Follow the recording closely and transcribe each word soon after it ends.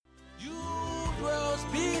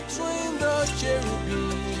between the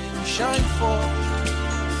cherubim shine forth.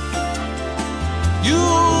 You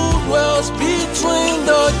dwells between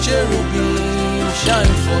the cherubim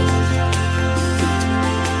shine forth.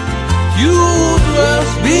 You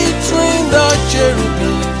dwells between the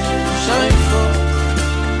cherubim shine forth.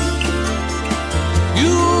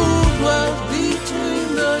 You dwells between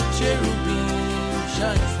the cherubim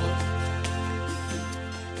shine forth.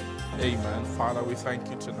 Amen. Father, we thank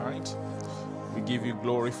you tonight. We give you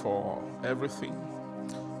glory for everything.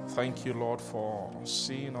 Thank you, Lord, for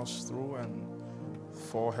seeing us through and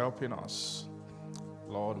for helping us.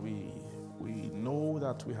 Lord, we know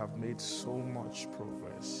that we have made so much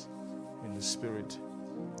progress in the Spirit.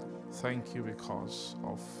 Thank you because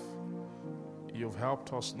of you've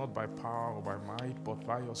helped us not by power or by might, but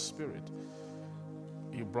by your Spirit.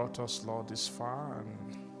 You brought us, Lord, this far,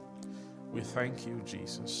 and we thank you,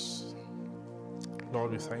 Jesus.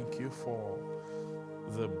 Lord, we thank you for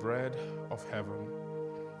the bread of heaven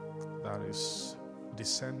that is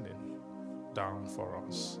descending down for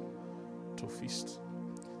us to feast.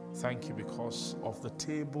 Thank you because of the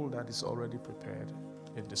table that is already prepared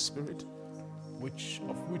in the Spirit,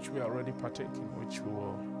 of which we are already partaking, which we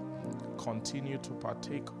will continue to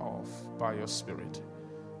partake of by your Spirit.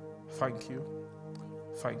 Thank you.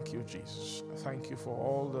 Thank you, Jesus. Thank you for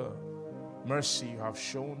all the mercy you have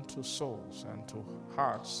shown to souls and to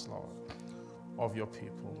hearts, Lord, of your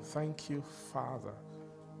people. Thank you, Father.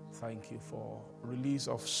 Thank you for release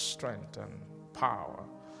of strength and power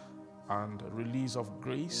and release of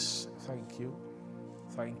grace. Thank you.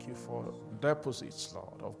 Thank you for deposits,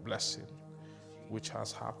 Lord, of blessing which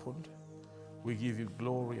has happened. We give you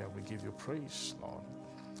glory and we give you praise, Lord.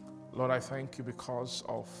 Lord, I thank you because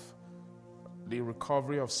of the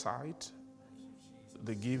recovery of sight,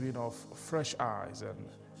 the giving of fresh eyes and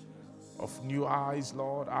of new eyes,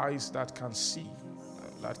 Lord, eyes that can see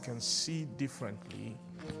differently,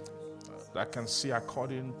 that can see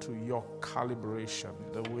according to your calibration,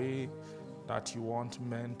 the way that you want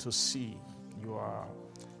men to see. You are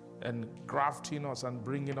engrafting us and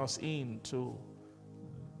bringing us into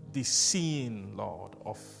the seeing, Lord,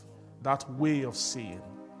 of that way of seeing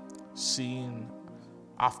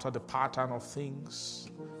after the pattern of things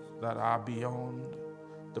that are beyond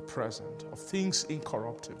the present, of things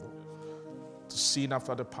incorruptible, to seeing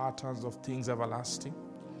after the patterns of things everlasting.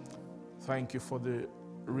 Thank you for the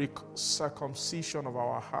circumcision of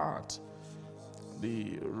our heart,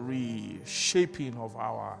 the reshaping of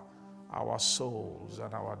our souls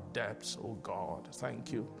and our depths, oh God.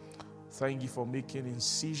 Thank you. Thank you for making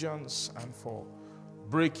incisions and for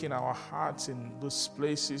breaking our hearts in those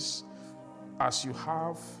places as you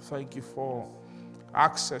have. Thank you for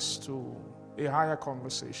access to a higher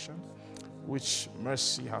conversation, which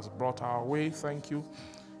mercy has brought our way. Thank you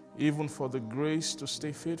even for the grace to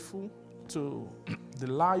stay faithful to the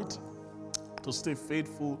light, to stay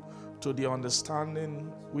faithful to the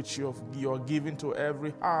understanding which you are giving to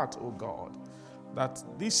every heart, O God, that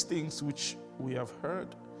these things which we have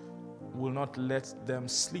heard will not let them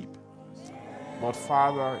sleep. But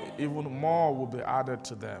Father, even more will be added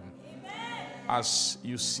to them as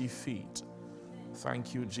you see fit.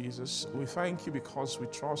 Thank you, Jesus. We thank you because we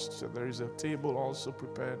trust that there is a table also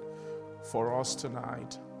prepared for us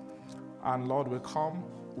tonight. And Lord, we come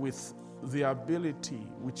with the ability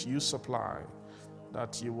which you supply,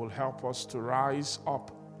 that you will help us to rise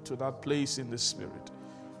up to that place in the Spirit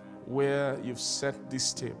where you've set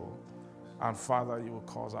this table. And Father, you will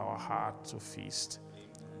cause our heart to feast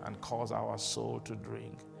and cause our soul to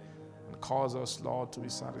drink and cause us, Lord, to be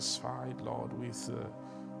satisfied, Lord, with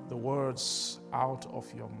the words out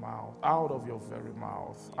of your mouth, out of your very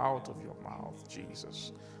mouth, out of your mouth,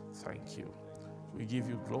 Jesus. Thank you. We give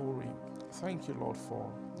you glory. Thank you, Lord,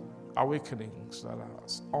 for awakenings that are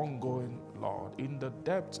ongoing, Lord, in the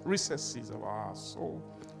depth recesses of our soul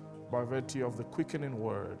by virtue of the quickening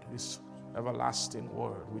word, this everlasting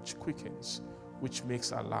word which quickens, which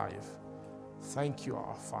makes alive. Thank you,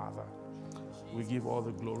 our Father. We give all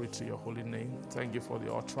the glory to your holy name. Thank you for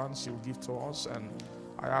the utterance you give to us, and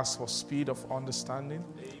I ask for speed of understanding.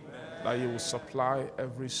 Amen. That you will supply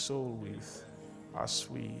every soul with as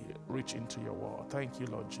we reach into your word. Thank you,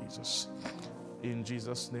 Lord Jesus. In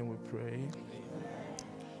Jesus' name we pray.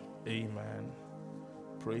 Amen.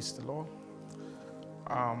 Praise the Lord.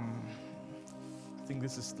 I think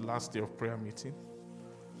this is the last day of prayer meeting.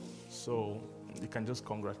 So you can just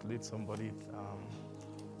congratulate somebody.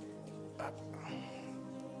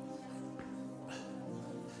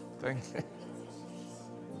 Thank you.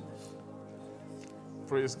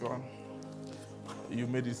 Praise God. You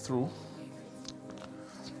made it through.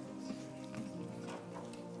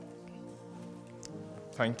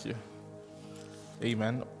 Thank you.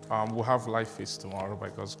 Amen. We'll have Life Feast tomorrow by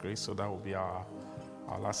God's grace, so that will be our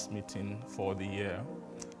last meeting for the year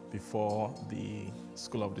before the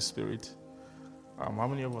School of the Spirit. How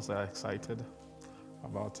many of us are excited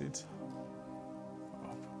about it?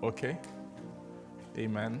 Okay.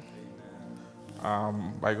 Amen.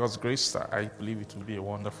 By God's grace, I believe it will be a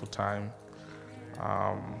wonderful time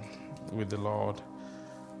with the Lord.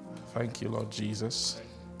 Thank you, Lord Jesus.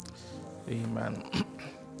 Amen.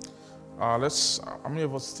 How many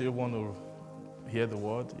of us still want to hear the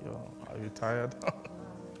word? Are you tired?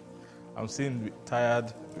 I'm seeing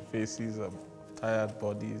tired faces, tired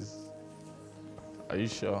bodies. Are you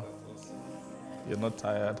sure? You're not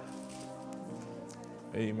tired?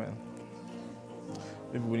 Amen.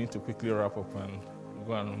 Maybe we need to quickly wrap up and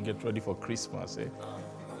go and get ready for Christmas, eh?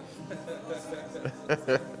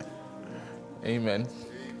 Amen.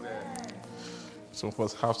 Some of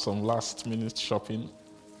us have some last minute shopping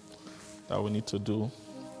that we need to do.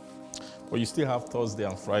 But you still have Thursday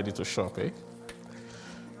and Friday to shop, eh?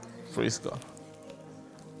 Praise God.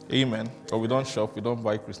 Amen. But we don't shop, we don't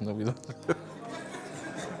buy Christmas, we don't.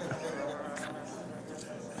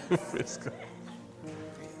 Praise God.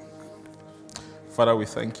 Father, we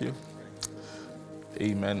thank you.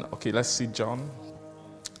 Amen. Okay, let's see John.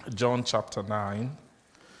 John chapter 9.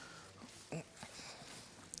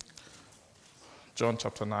 John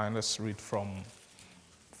chapter 9, let's read from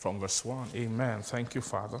verse 1. Amen. Thank you,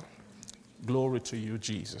 Father. Glory to you,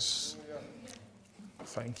 Jesus.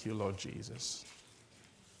 Thank you, Lord Jesus.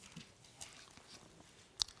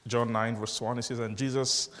 John 9, verse 1, it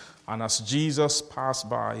says, And as Jesus passed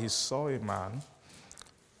by, he saw a man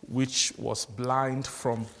which was blind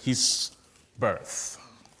from his birth.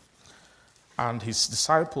 And his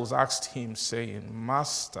disciples asked him, saying,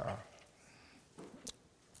 Master,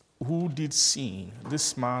 who did sin,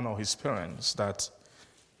 this man or his parents, that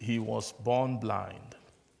he was born blind?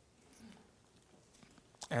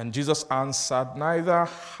 And Jesus answered, Neither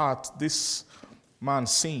had this man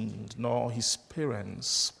sinned, nor his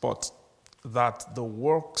parents, but that the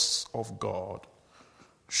works of God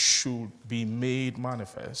should be made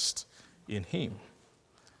manifest in him.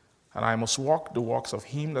 And I must walk the works of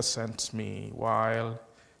him that sent me while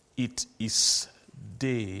it is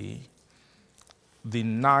day. The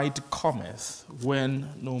night cometh when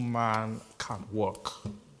no man can work.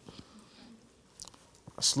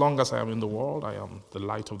 As long as I am in the world, I am the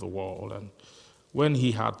light of the world. And when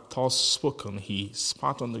he had thus spoken, he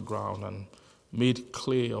spat on the ground and made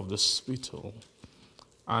clay of the spittle.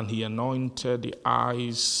 And he anointed the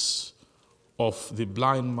eyes of the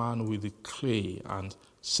blind man with the clay and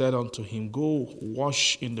said unto him, Go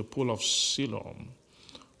wash in the pool of Siloam,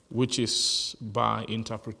 which is by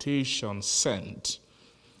interpretation sent.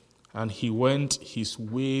 And he went his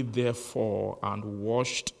way therefore and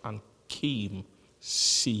washed and came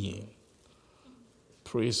seeing.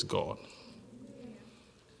 Praise God.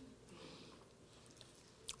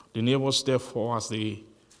 The neighbors therefore, as they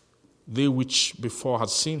which before had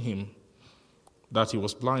seen him, that he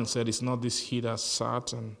was blind, said, Is not this he that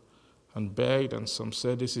sat and begged? And some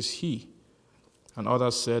said, This is he. And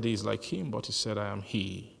others said, He is like him. But he said, I am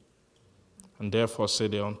he. And therefore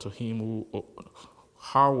said they unto him,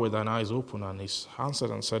 How were thine eyes open? And he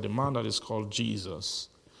answered and said, The man that is called Jesus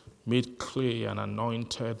made clay and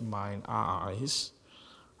anointed mine eyes,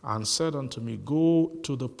 and said unto me, Go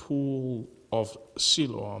to the pool of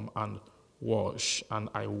Siloam and wash. And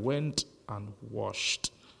I went and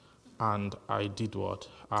washed, and I did what?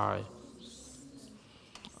 I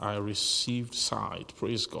received sight.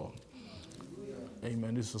 Praise God.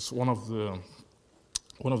 Amen. This is one of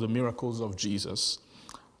the miracles of Jesus.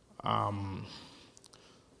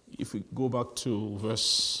 If we go back to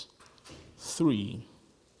verse 3,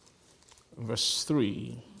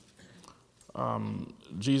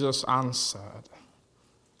 Jesus answered,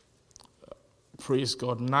 praise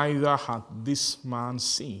God, neither had this man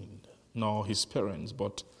sinned, nor his parents,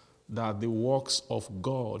 but that the works of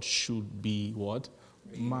God should be what?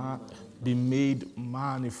 Be made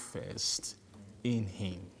manifest in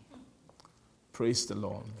him. Praise the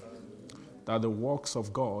Lord. That the works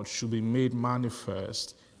of God should be made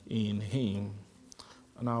manifest in him.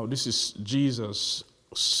 Now, this is Jesus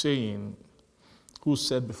saying, who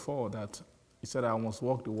said before that, he said, I must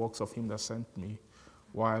walk the works of him that sent me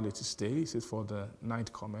while it is day. He said, for the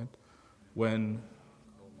night cometh, when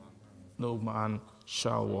no man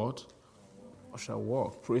shall what? Or shall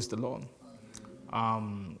walk. Praise the Lord.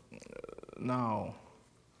 Now,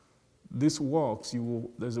 this works,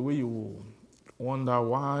 there's a way you will wonder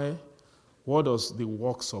why. What does the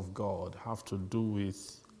works of God have to do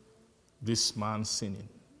with this man sinning?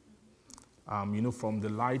 from the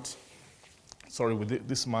light, with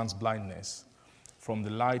this man's blindness, from the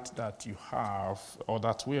light that you have, or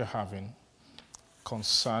that we're having,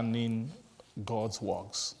 concerning God's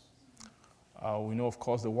works. We know, of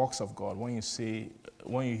course, the works of God. When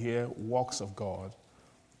you hear works of God,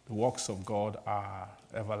 the works of God are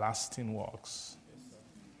everlasting works.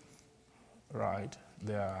 Right?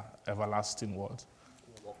 They are everlasting works.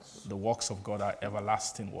 The works of God are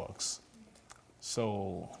everlasting works.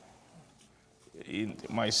 So it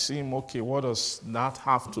might seem, okay, what does that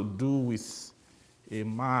have to do with a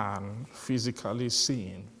man physically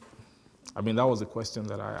seeing? I mean, that was the question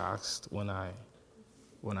that I asked when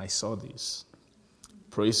I saw this.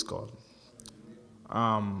 Praise God.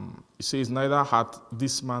 It says, neither had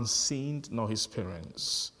this man sinned nor his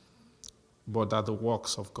parents, but that the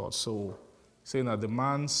works of God. So, saying that the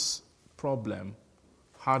man's problem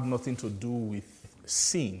had nothing to do with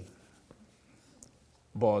sin.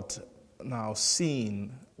 But now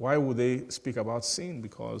sin, why would they speak about sin?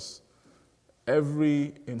 Because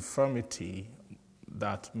every infirmity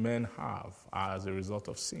that men have are as a result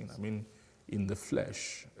of sin. I mean, in the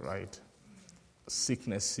flesh, right?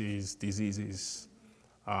 Sicknesses, diseases,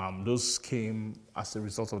 those came as a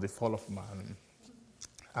result of the fall of man.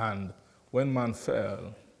 And when man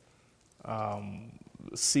fell,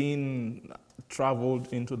 sin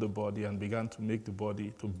traveled into the body and began to break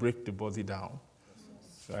the body down.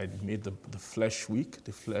 Right? It made the flesh weak.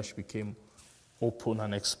 The flesh became open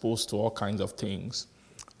and exposed to all kinds of things.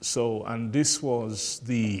 So, and this was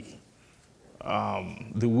the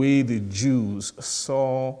way the Jews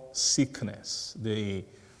saw sickness. The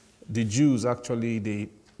Jews actually, they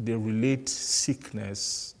relate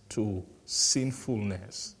sickness to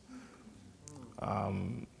sinfulness.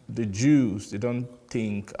 The Jews, they don't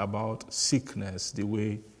think about sickness the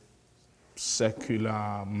way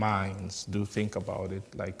secular minds do think about it.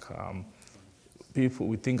 Like people,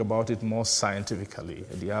 we think about it more scientifically.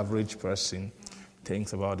 The average person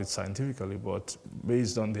thinks about it scientifically, but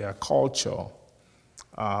based on their culture,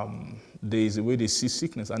 there is a way they see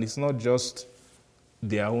sickness. And it's not just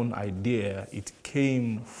their own idea. It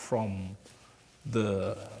came from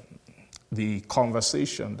the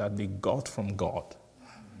conversation that they got from God.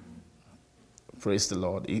 Praise the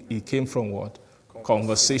Lord. It came from what?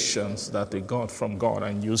 Conversations that they got from God.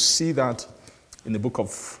 And you see that in the book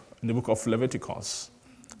of Leviticus,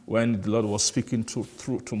 when the Lord was speaking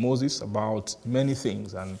to Moses about many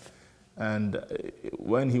things. And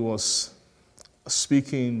when he was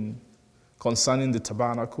speaking concerning the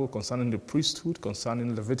tabernacle, concerning the priesthood,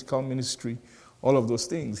 concerning Levitical ministry, all of those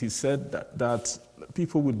things, he said that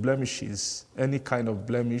people with blemishes, any kind of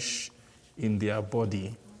blemish in their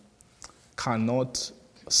body, cannot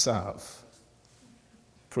serve.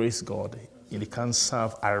 Praise God. They can't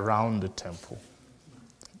serve around the temple.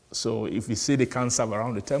 So if we say they can't serve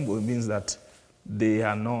around the temple, it means that they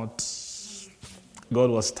are not, God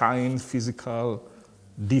was tying physical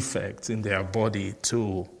defects in their body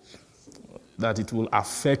to, that it will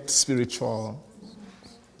affect spiritual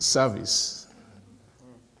service.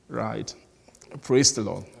 Right? Praise the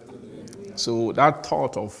Lord. So that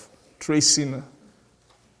thought of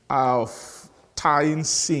tying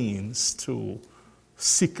sins to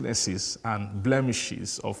sicknesses and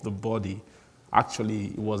blemishes of the body,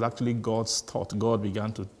 it was actually God's thought. God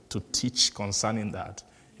began to teach concerning that.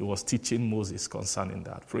 He was teaching Moses concerning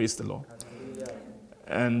that. Praise the Lord.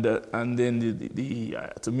 And then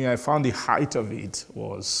to me, I found the height of it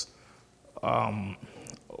was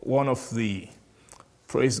one of the,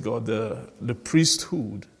 praise God, the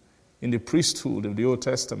priesthood. In the priesthood of the Old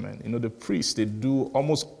Testament, the priests, they do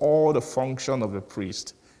almost all the function of the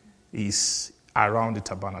priest is around the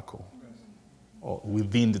tabernacle or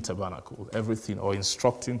within the tabernacle, everything, or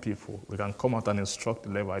instructing people. They can come out and instruct the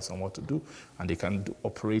Levites on what to do, and they can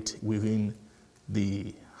operate within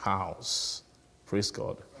the house. Praise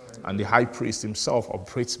God. And the high priest himself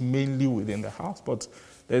operates mainly within the house, but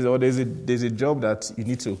there's a job that you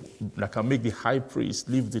need to, that can make the high priest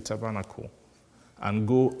leave the tabernacle and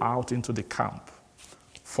go out into the camp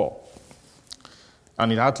for.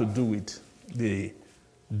 And it had to do with the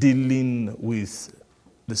dealing with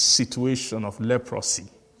the situation of leprosy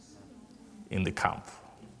in the camp.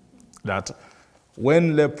 That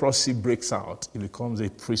when leprosy breaks out, it becomes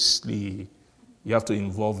a priestly, you have to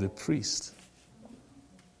involve the priest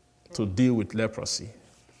to deal with leprosy.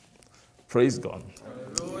 Praise God.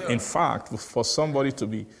 Hallelujah. In fact, for somebody to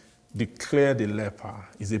be declared a leper,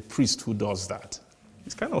 is a priest who does that.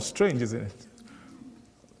 It's kind of strange, isn't it?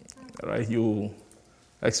 Right? You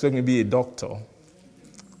expect me to be a doctor,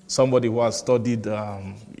 somebody who has studied,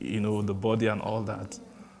 the body and all that,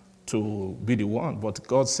 to be the one. But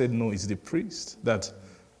God said, no, it's the priest. That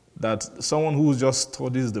someone who just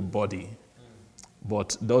studies the body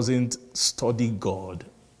but doesn't study God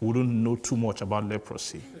wouldn't know too much about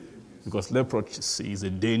leprosy. Because leprosy is a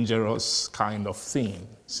dangerous kind of thing,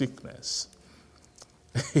 sickness.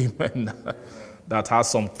 Amen. That has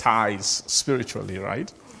some ties spiritually,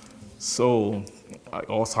 right? So, it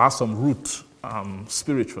also has some root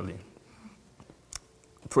spiritually.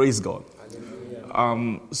 Praise God.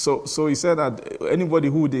 So he said that anybody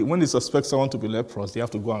when they suspect someone to be leprous, they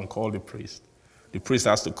have to go and call the priest. The priest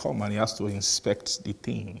has to come and he has to inspect the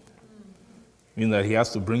thing. Meaning that he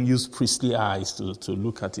has to use priestly eyes to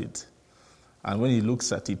look at it. And when he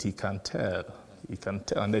looks at it, he can tell.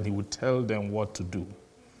 And then he would tell them what to do.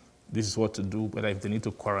 This is what to do, whether if they need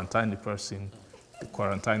to quarantine the person,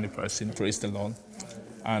 praise the Lord.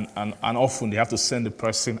 And often they have to send the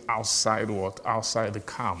person outside the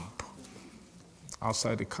camp.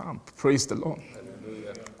 Outside the camp. Praise the Lord.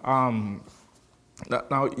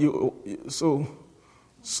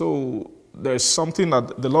 So there's something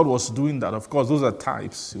that the Lord was doing that, of course, those are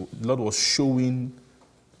types. The Lord was showing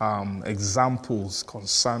examples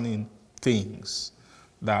concerning things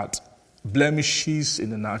that blemishes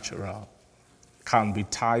in the natural can be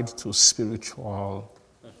tied to spiritual,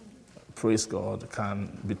 praise God,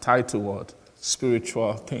 can be tied to what?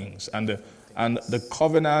 Spiritual things. And the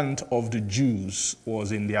covenant of the Jews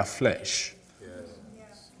was in their flesh.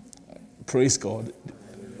 Yes. Praise God.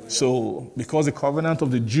 So, because the covenant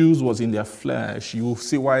of the Jews was in their flesh, you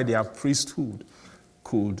see why their priesthood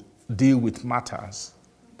could deal with matters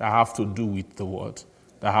that have to do with the word,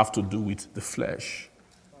 that have to do with the flesh.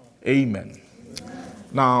 Amen.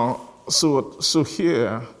 Now, so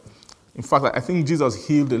here, in fact, I think Jesus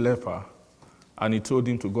healed the leper, and he told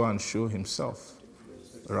him to go and show himself,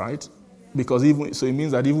 right? Because it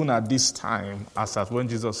means that even at this time, as at when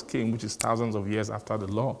Jesus came, which is thousands of years after the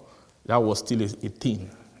law, that was still a thing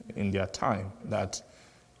in their time. That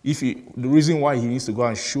the reason why he needs to go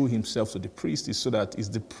and show himself to the priest is so that it's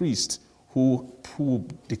the priest who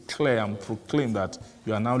declare and proclaim that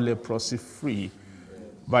you are now leprosy free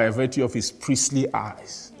by virtue of his priestly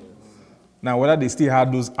eyes. Now, whether they still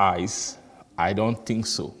had those eyes, I don't think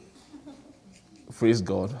so. Praise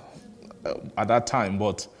God. At that time,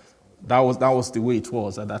 but that was the way it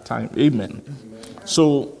was at that time. Amen.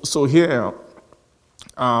 So here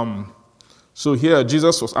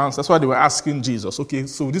Jesus was asked. That's why they were asking Jesus. Okay,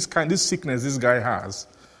 so this sickness this guy has,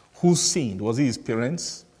 who sinned? Was it his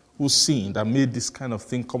parents who sinned that made this kind of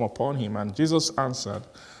thing come upon him? And Jesus answered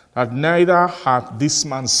that neither had this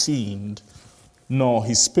man sinned nor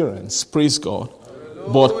his parents. Praise God.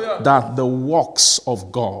 Hallelujah. But that the works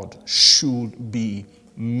of God should be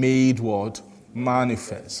made what?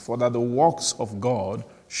 Manifest. For that the works of God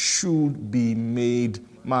should be made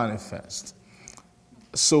manifest.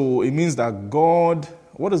 So it means that God,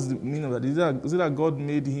 what does it mean of that? Is it that God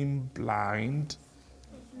made him blind?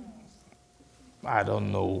 I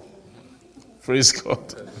don't know. Praise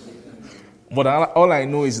God. But all I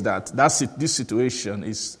know is that this situation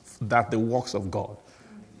is that the works of God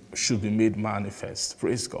should be made manifest.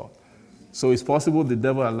 Praise God. So it's possible the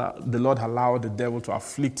Lord allowed the devil to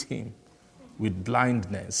afflict him with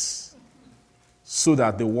blindness so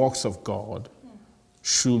that the works of God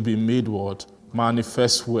should be made what?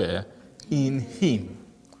 Manifest where? In him.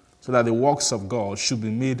 So that the works of God should be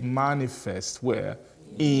made manifest where?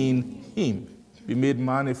 In him. Be made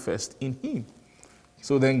manifest in him.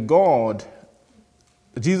 So then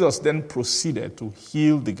Jesus then proceeded to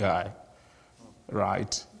heal the guy,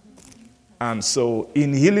 right? And so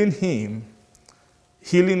in healing him,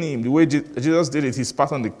 the way Jesus did it, he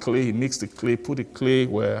spat on the clay, he mixed the clay, put the clay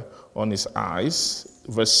where? On his eyes.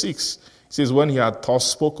 Verse 6, it says, when he had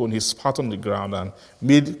thus spoken, he spat on the ground and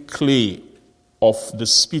made clay of the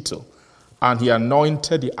spittle. And he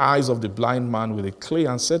anointed the eyes of the blind man with the clay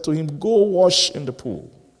and said to him, go wash in the pool,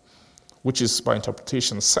 which is by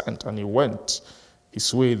interpretation sent. And he went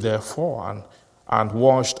his way therefore and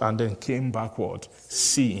washed and then came backward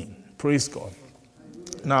seeing. Praise God.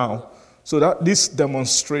 Now, so that this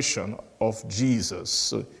demonstration of Jesus,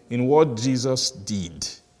 so in what Jesus did,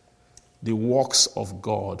 the works of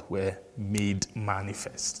God were made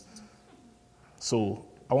manifest. So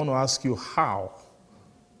I want to ask you how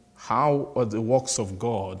are the works of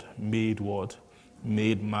God made what?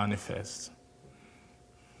 Made manifest.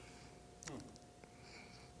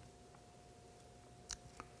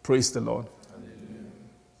 Praise the Lord.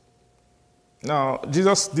 Now,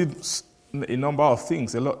 Jesus did a number of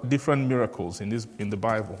things, a lot different miracles in the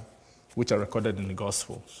Bible, which are recorded in the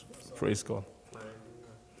Gospels. Praise God.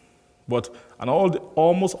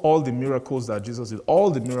 Almost all the miracles that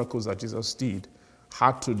Jesus did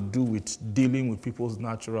had to do with dealing with people's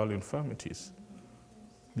natural infirmities.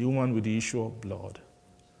 The woman with the issue of blood,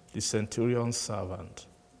 the centurion's servant,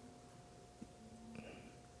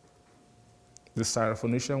 the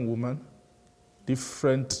Syrophoenician woman,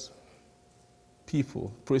 different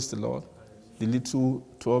people, praise the Lord. The little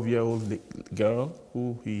 12-year-old girl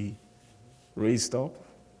who he raised up.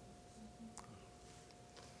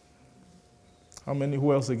 How many?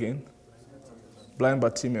 Who else again? Blind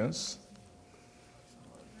Bartimaeus.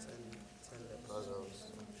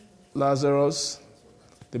 Lazarus.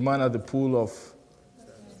 The man at the pool of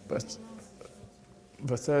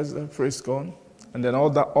Bethesda, praise God. And then all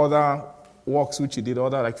the other works which he did,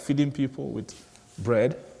 like feeding people with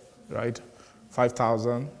bread, right?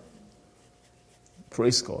 5,000.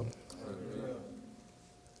 Praise God.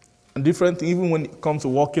 And different things, even when it comes to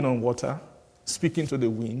walking on water, speaking to the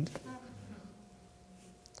wind.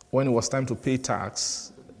 When it was time to pay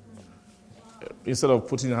tax, instead of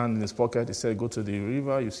putting your hand in his pocket, he said, go to the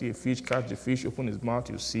river, you see a fish, catch the fish, open his mouth,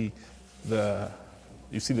 you see the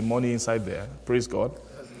money inside there. Praise God.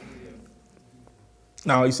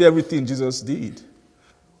 Now, you see everything Jesus did.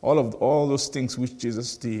 All those things which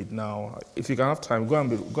Jesus did. Now, if you can have time, go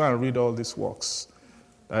and read all these works.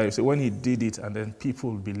 So when he did it, and then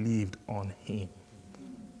people believed on him.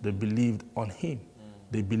 They believed on him.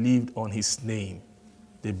 They believed on his name.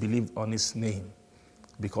 They believed on his name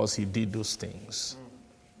because he did those things.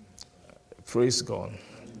 Praise God.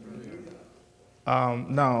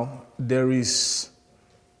 Now, there's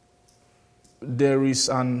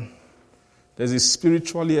a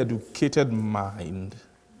spiritually educated mind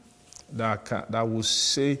that will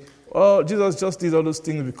say, oh, Jesus just did all those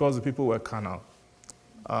things because the people were carnal.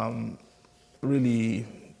 Really,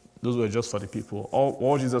 those were just for the people.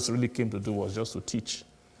 All Jesus really came to do was just to teach.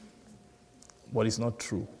 But it's not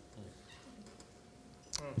true.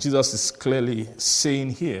 Jesus is clearly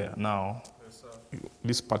saying here now,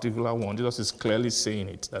 this particular one, Jesus is clearly saying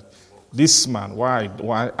it, that this man, why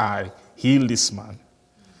I heal this man,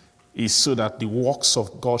 is so that the works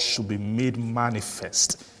of God should be made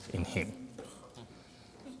manifest in him.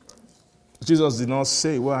 Jesus did not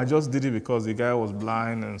say, well, I just did it because the guy was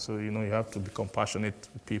blind, and so, you have to be compassionate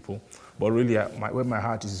with people. But really, where my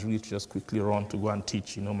heart is really to just quickly run to go and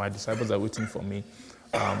teach. My disciples are waiting for me.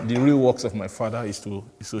 The real works of my Father is to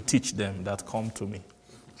teach them that come to me.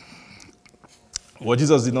 Well,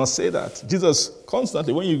 Jesus did not say that. Jesus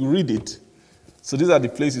constantly, when you read it, so these are the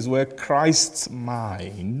places where Christ's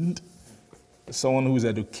mind, someone who is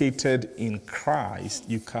educated in Christ,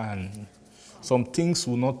 some things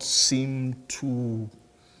will not seem to,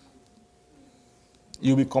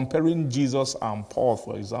 you'll be comparing Jesus and Paul,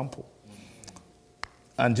 for example.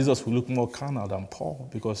 And Jesus will look more carnal than Paul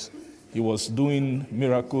because he was doing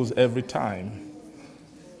miracles every time.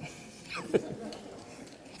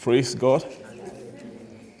 Praise God.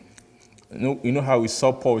 You know how we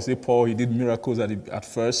saw Paul? We say Paul, he did miracles at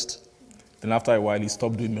first. Then after a while, he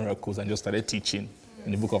stopped doing miracles and just started teaching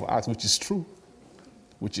in the book of Acts, which is true.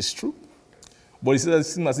 But it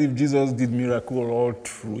seems as if Jesus did miracles all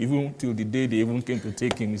through. Even till the day they even came to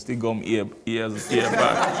take him, he still got ear back.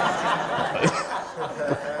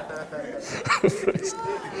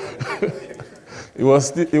 He was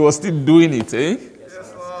still doing it, eh?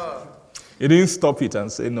 Yes, Lord. He didn't stop it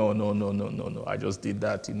and say, no, I just did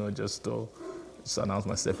that, just to announce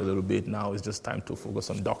myself a little bit. Now it's just time to focus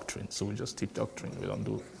on doctrine. So we just teach doctrine. We don't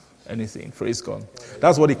do anything. Praise God.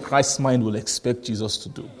 That's what the Christ mind will expect Jesus to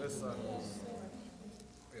do. Yes, sir.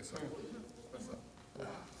 Yes, sir. Yes, sir.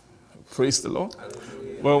 Praise the Lord.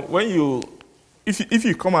 Well, if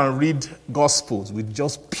you come and read Gospels with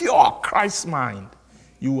just pure Christ mind,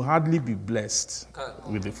 you will hardly be blessed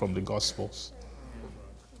from the Gospels.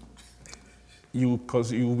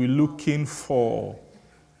 Because you will be looking for,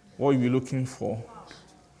 what you'll be looking for?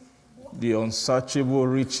 The unsearchable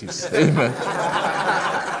riches. Amen.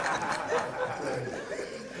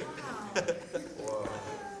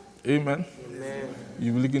 Amen.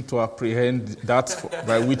 You'll be looking to apprehend that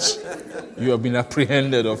by which you have been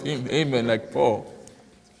apprehended of him. Amen, like Paul.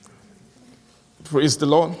 Praise the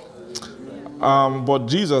Lord. But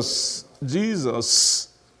Jesus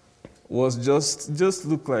was just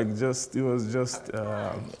looked like he was just,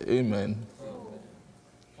 amen.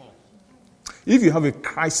 If you have a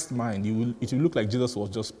Christ mind, it will look like Jesus was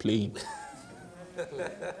just playing.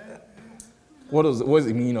 What is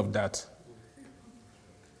the meaning of that?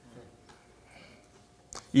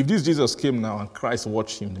 If this Jesus came now and Christ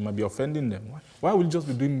watched him, they might be offending them. Why will he just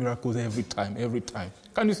be doing miracles every time?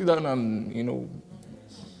 Can you see that? And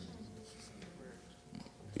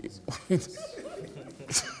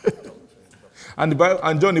And the Bible,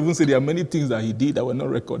 and John even said there are many things that he did that were not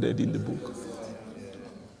recorded in the book.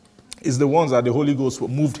 It's the ones that the Holy Ghost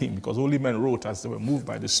moved him, because holy men wrote as they were moved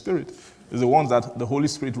by the Spirit. It's the ones that the Holy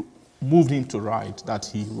Spirit moved him to write that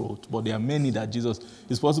he wrote. But there are many that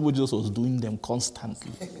it's possible Jesus was doing them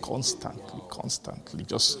constantly,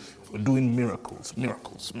 just doing miracles,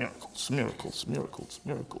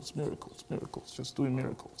 just doing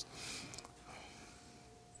miracles.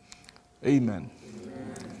 Amen.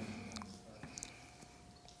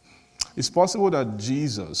 It's possible that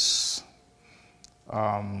Jesus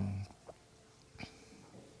I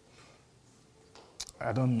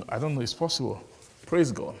don't know. It's possible.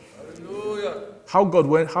 Praise God. Hallelujah.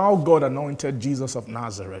 How God anointed Jesus of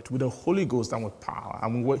Nazareth with the Holy Ghost and with power.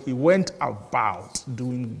 And he went about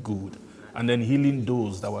doing good and then healing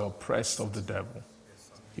those that were oppressed of the devil.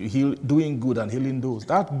 Doing good and healing those.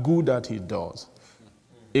 That good that he does,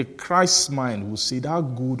 a Christ's mind will see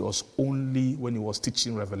that good was only when he was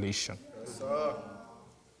teaching Revelation. Yes, sir.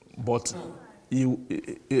 But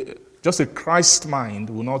just a Christ mind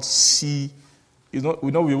will not see, will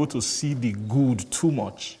not be able to see the good too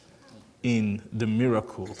much in the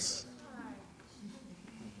miracles.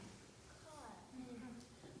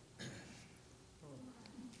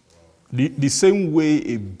 The same way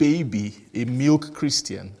a baby, a milk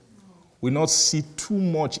Christian, will not see too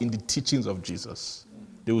much in the teachings of Jesus.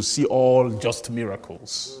 They will see all just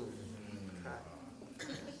miracles.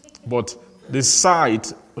 But the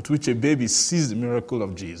sight at which a baby sees the miracle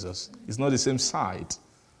of Jesus is not the same sight.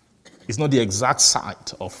 It's not the exact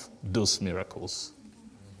sight of those miracles,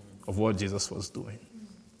 of what Jesus was doing.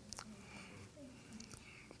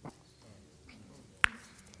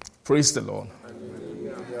 Praise the Lord.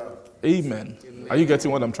 Amen. Are you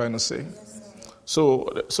getting what I'm trying to say? So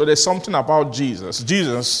there's something about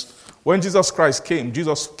Jesus. When Jesus Christ came,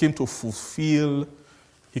 Jesus came to fulfill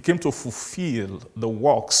the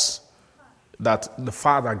works that the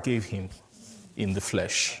Father gave him in the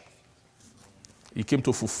flesh. He came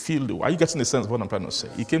to fulfill are you getting the sense of what I'm trying to say?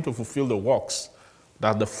 He came to fulfill the works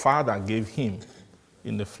that the Father gave him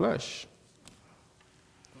in the flesh.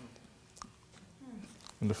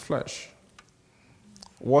 In the flesh.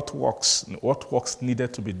 What works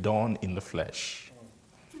needed to be done in the flesh?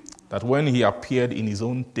 That when he appeared in his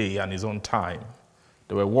own day and his own time,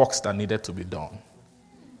 there were works that needed to be done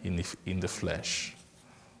in the flesh.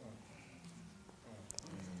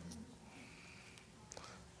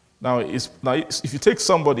 Now, if you take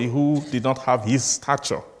somebody who did not have his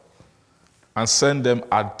stature and send them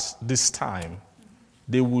at this time,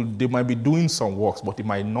 they might be doing some works, but it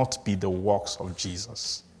might not be the works of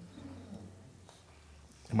Jesus.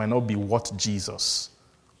 It might not be what Jesus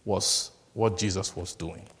was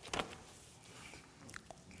doing.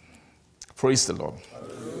 Praise the Lord.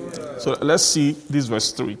 Hallelujah. So let's see this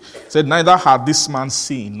verse 3. It said, neither had this man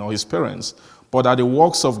seen nor his parents, but that the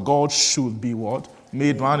works of God should be what?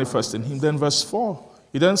 Made manifest in him. Then verse 4,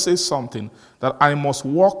 he then says something, that I must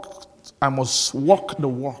walk the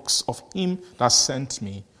works of him that sent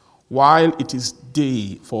me, while it is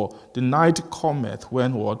day, for the night cometh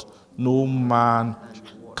when what? No man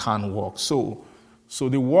can walk. So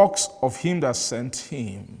the works of him that sent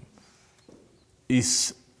him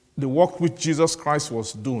is the work which Jesus Christ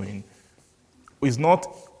was doing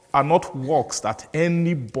are not works that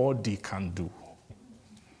anybody can do.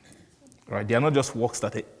 Right? They are not just works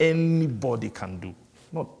that anybody can do.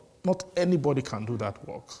 Not anybody can do that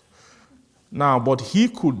work. Now, but he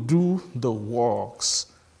could do the works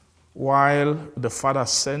while the Father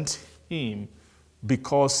sent him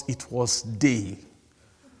because it was day.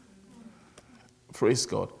 Praise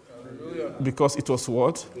God. Hallelujah. Because it was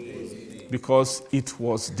what? Day. Because it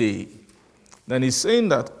was day. Then he's saying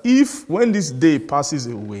that when this day passes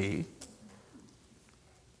away,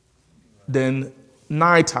 then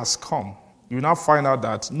night has come. You now find out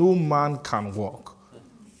that no man can walk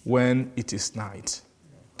when it is night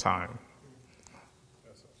time.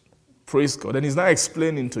 Praise God. Then he's now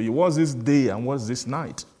explaining to you what's this day and what's this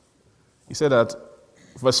night. He said that,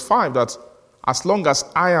 verse 5, that as long as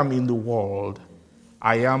I am in the world,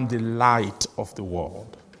 I am the light of the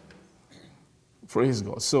world. Praise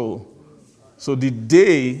God. So the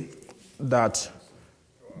day that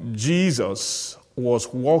Jesus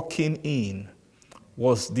was walking in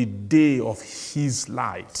was the day of his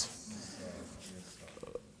light,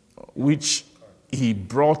 which he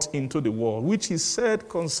brought into the world, which he said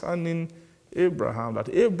concerning Abraham, that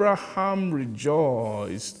Abraham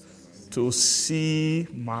rejoiced to see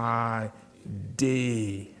my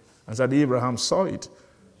day. And said Abraham saw it.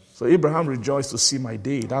 So Abraham rejoiced to see my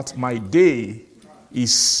day. That my day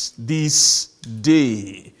is this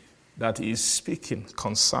day that he is speaking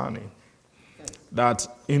concerning. That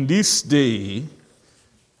in this day,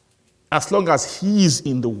 as long as he is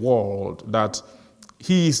in the world, that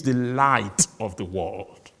he is the light of the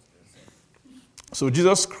world. So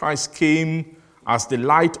Jesus Christ came as the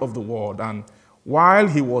light of the world, and while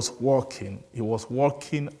he was walking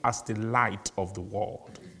as the light of the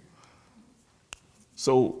world.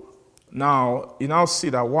 So now, you now see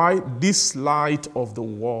that why this light of the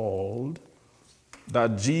world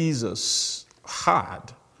that Jesus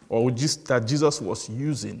had, or just that Jesus was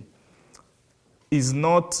using,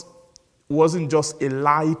 wasn't just a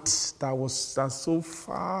light that's so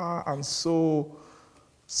far and so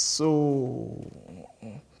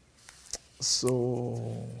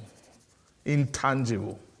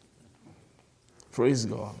intangible. Praise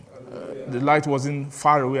God. The light wasn't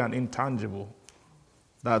far away and intangible.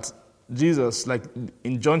 That Jesus, like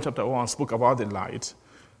in John chapter 1, spoke about the light.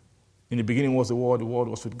 In the beginning was the Word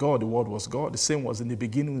was with God, the Word was God. The same was in the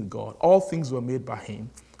beginning with God. All things were made by him.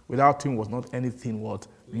 Without him was not anything what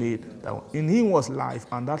made. In him was life,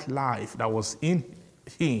 and that life that was in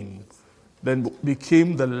him then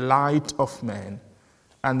became the light of men.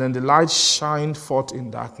 And then the light shined forth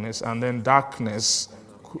in darkness, and then darkness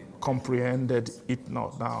comprehended it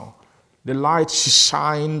not. Now, the light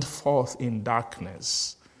shined forth in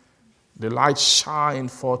darkness. The light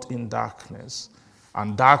shined forth in darkness,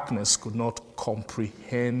 and darkness could not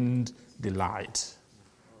comprehend the light.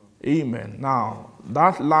 Amen. Now,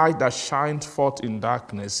 that light that shined forth in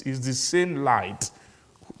darkness is the same light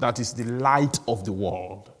that is the light of the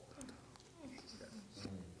world.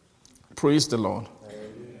 Praise the Lord.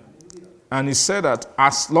 And he said that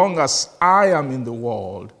as long as I am in the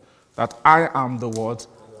world, that I am the what?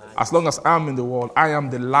 As long as I am in the world, I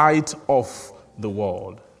am the light of the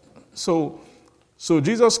world. So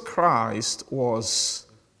Jesus Christ was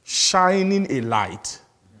shining a light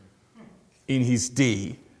in his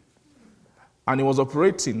day. And he was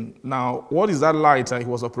operating. Now, what is that light that he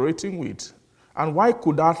was operating with? And why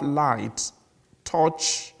could that light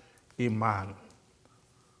touch a man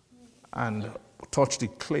and touch the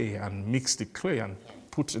clay and mix the clay and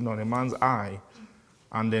put it on a man's eye,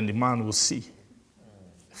 and then the man will see?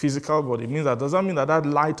 Physical body. Does that mean that that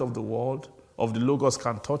light of the world, of the Logos,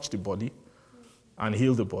 can touch the body and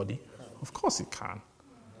heal the body? Of course it can.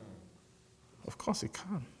 Of course it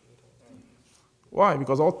can. Why?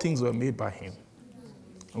 Because all things were made by him.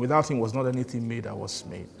 And without him was not anything made that was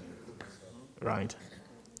made. Right?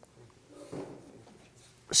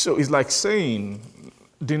 So it's like saying,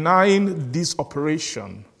 denying this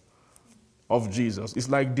operation of Jesus is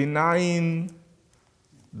like denying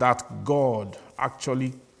that God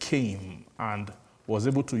actually came and was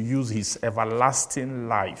able to use his everlasting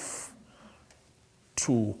life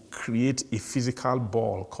to create a physical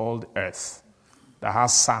ball called earth that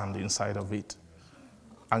has sand inside of it,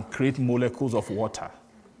 and create molecules of water,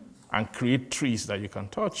 and create trees that you can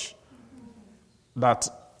touch. That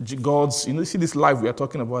God's, you see this life we are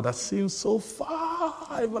talking about that seems so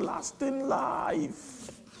far, everlasting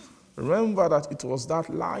life. Remember that it was that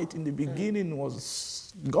light in the beginning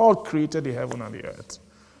was, God created the heaven and the earth.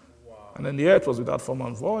 Wow. And then the earth was without form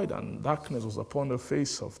and void, and darkness was upon the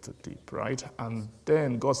face of the deep, right? And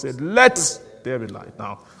then God said, let there be light.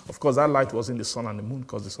 Now, of course, that light was in the sun and the moon,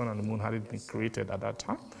 because the sun and the moon hadn't been created at that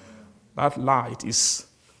time. That light is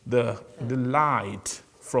the light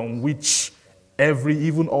from which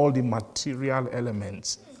even all the material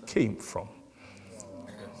elements came from.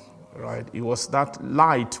 Right? It was that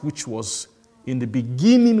light which was in the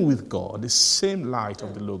beginning with God, the same light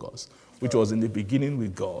of the Logos, which was in the beginning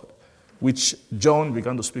with God, which John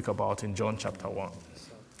began to speak about in John chapter 1.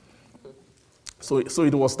 So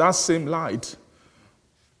it was that same light.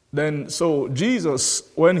 Then, so Jesus,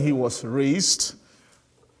 when he was raised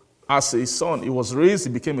as a son, he was raised,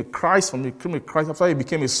 he became a Christ. After he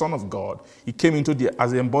became a son of God, he came into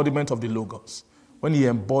as the embodiment of the Logos. When he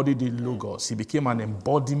embodied the Logos, he became an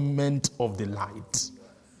embodiment of the light.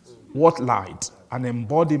 What light? An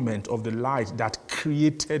embodiment of the light that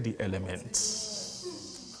created the elements.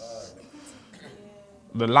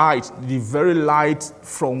 The light, the very light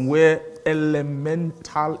from where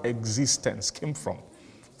elemental existence came from.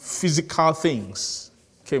 Physical things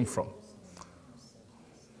came from.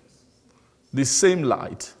 The same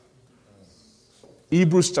light.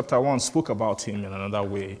 Hebrews chapter 1 spoke about him in another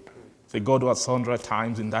way. The God who has 100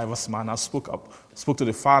 times in diverse manners spoke to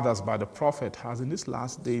the fathers by the prophet, has in these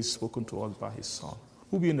last days spoken to us by his Son,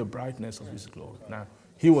 who be in the brightness of his glory. Now,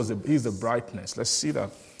 he's the brightness. Let's see that.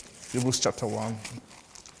 Hebrews chapter 1,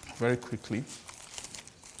 very quickly.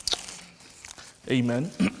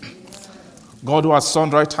 Amen. God, who at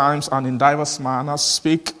sundry times and in diverse manners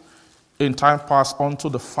spake in time past unto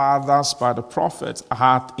the fathers by the prophets,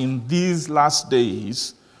 hath in these last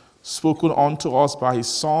days spoken unto us by his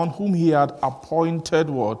Son, whom he had appointed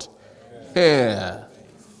what? Heir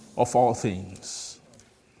of all things.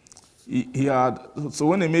 So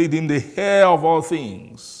when they made him the heir of all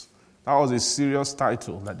things, that was a serious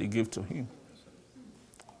title that they gave to him.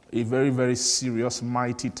 A very, very serious,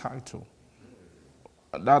 mighty title.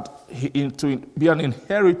 That to be an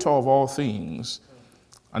inheritor of all things,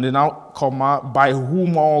 and then now comma, by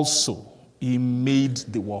whom also he made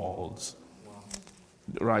the worlds.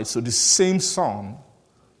 Right, so the same Son.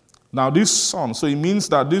 Now this Son, so it means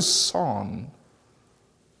that this Son,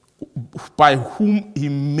 by whom he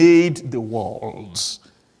made the worlds,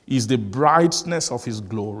 is the brightness of his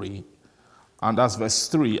glory. And that's verse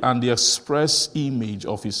 3. And the express image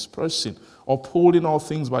of his person, upholding all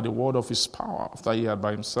things by the word of his power, after he had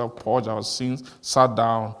by himself purged our sins, sat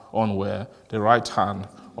down on where? The right hand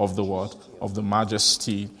of the word, of the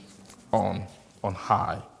majesty on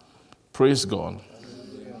high. Praise God.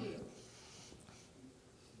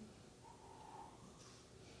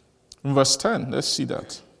 In verse 10, let's see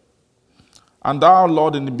that. And thou,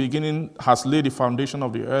 Lord, in the beginning hast laid the foundation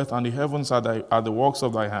of the earth, and the heavens are the works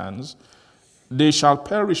of thy hands. They shall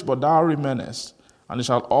perish, but thou remainest, and they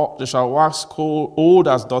shall wax old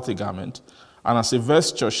as doth a garment, and as a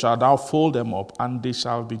vesture shalt thou fold them up, and they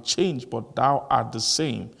shall be changed, but thou art the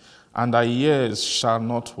same, and thy years shall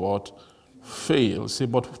not what? Fail. Say,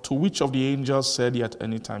 but to which of the angels said he at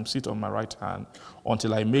any time, sit on my right hand,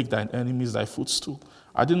 until I make thine enemies thy footstool?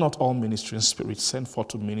 I did not all ministering spirits send forth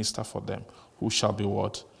to minister for them, who shall be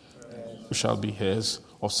what? Who shall be heirs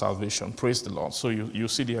of salvation. Praise the Lord. So you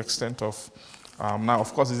see the extent of, now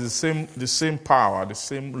of course it's the same power, the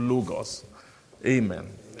same logos. Amen.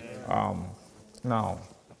 Now,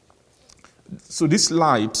 so this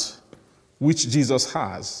light which Jesus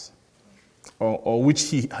has, or which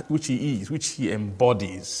he is, which he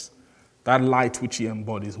embodies, that light which he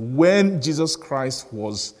embodies, when Jesus Christ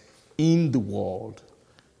was in the world,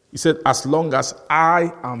 he said, as long as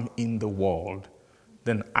I am in the world,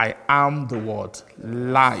 then I am the what?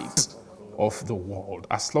 Light of the world.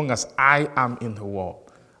 As long as I am in the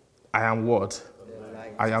world, I am what?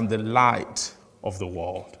 I am the light of the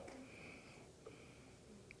world.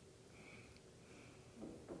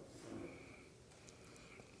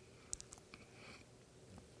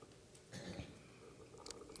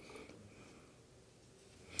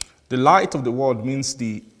 The light of the world means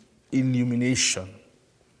the illumination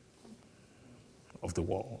of the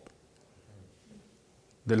world.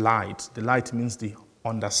 The light means the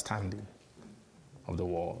understanding of the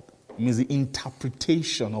world. It means the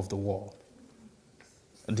interpretation of the world.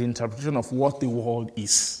 And the interpretation of what the world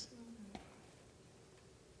is.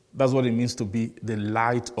 That's what it means to be the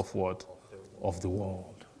light of what? Of the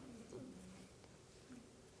world.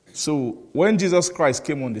 So when Jesus Christ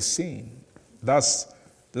came on the scene, there's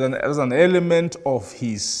an element of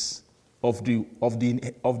the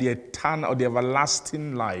eternal or the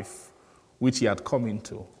everlasting life which he had come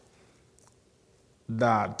into,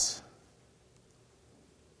 that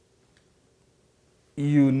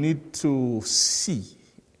you need to see.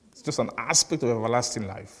 It's just an aspect of everlasting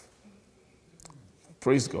life.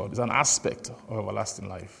 Praise God. It's an aspect of everlasting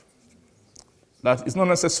life. That it's not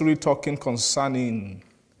necessarily talking concerning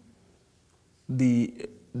the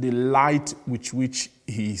light which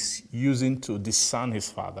he's using to discern his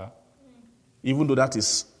Father, even though that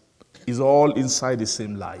is all inside the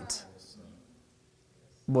same light.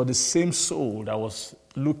 But the same soul that was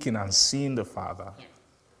looking and seeing the Father,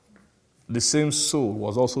 the same soul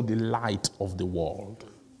was also the light of the world.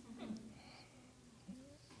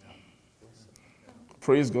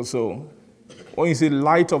 Praise God. So when you say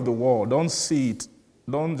light of the world, don't see it.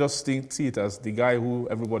 Don't just see it as the guy who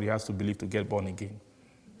everybody has to believe to get born again.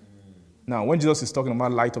 Now, when Jesus is talking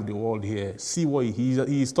about light of the world here, see what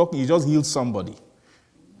he's talking. He just healed somebody,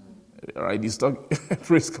 right? He's talking.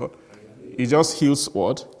 Praise God. He just heals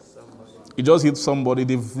what? He just healed somebody.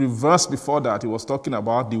 The reverse before that, he was talking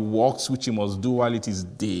about the works which he must do while it is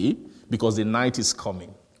day, because the night is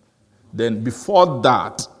coming. Then before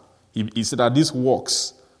that, he said that these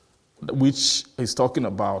works which he's talking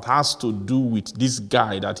about has to do with this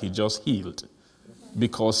guy that he just healed,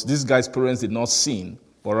 because this guy's parents did not sin.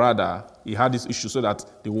 But rather, he had this issue so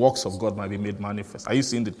that the works of God might be made manifest. Are you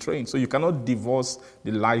seeing the train? So you cannot divorce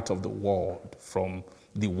the light of the world from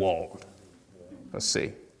the world, let's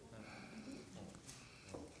say.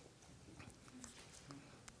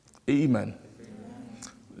 Amen.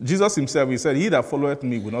 Jesus himself, he said, he that followeth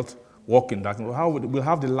me will not walk in darkness, will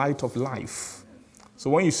have the light of life. So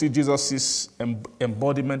when you see Jesus'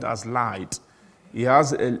 embodiment as light, he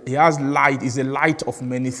has light. He's a light of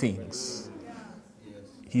many things.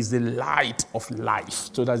 He's the light of life.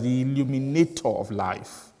 So that's the illuminator of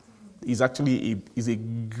life. He's actually a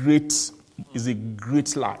great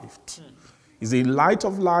light. He's a light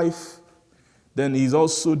of life. Then he's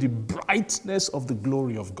also the brightness of the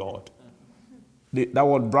glory of God. That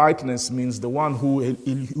word brightness means the one who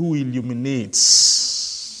illuminates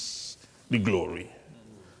the glory.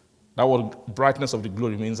 That word brightness of the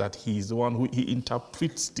glory means that he is the one who he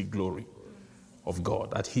interprets the glory of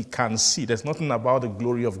God, that he can see. There's nothing about the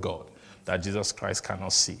glory of God that Jesus Christ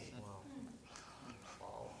cannot see.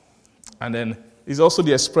 And then he's also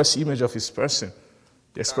the express image of his person,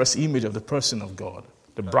 the express image of the person of God,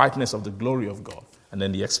 the brightness of the glory of God, and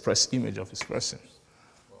then the express image of his person.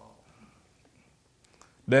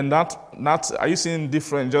 Then that are you seeing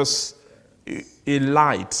different, just a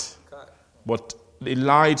light, but a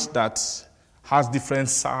light that has different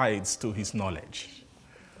sides to his knowledge.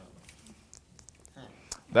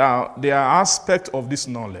 There are aspects of this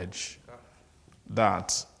knowledge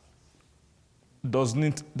that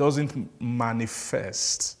doesn't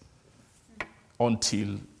manifest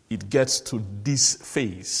until it gets to this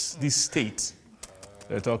phase, this state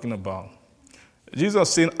they're talking about.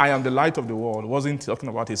 Jesus saying, I am the light of the world, wasn't talking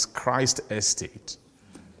about his Christ estate.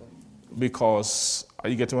 Because, are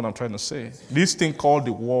you getting what I'm trying to say? This thing called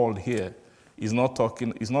the world here is not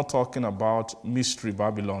talking about Mystery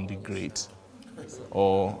Babylon the Great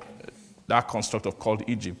or that construct of called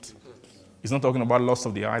Egypt. It's not talking about lust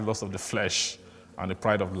of the eye, lust of the flesh, and the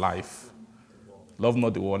pride of life. Love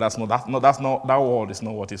not the world. That world is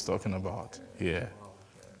not what he's talking about here.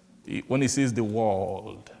 When he says the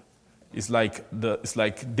world, it's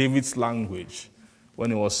like David's language when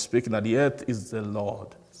he was speaking that the earth is the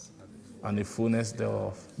Lord and the fullness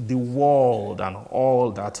thereof, the world and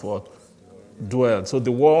all that what dwelled. So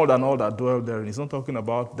the world and all that dwelled therein. He's not talking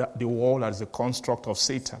about the world as a construct of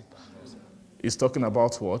Satan. He's talking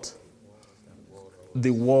about what?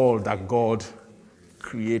 The world that God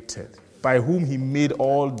created, by whom he made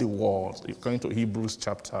all the worlds, according to Hebrews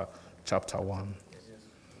chapter 1.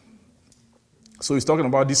 So he's talking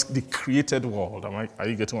about the created world. Are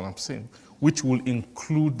you getting what I'm saying? Which will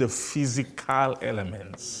include the physical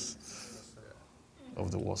elements of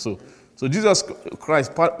the world. So Jesus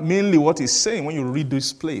Christ, mainly what he's saying when you read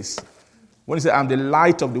this place, when he says, I'm the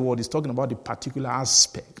light of the world, he's talking about the particular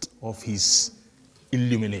aspect of his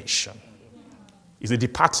illumination. It's a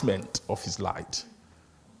department of his light.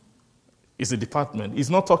 It's a department. He's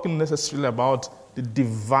not talking necessarily about the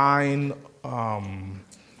divine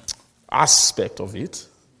aspect of it,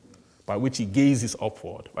 by which he gazes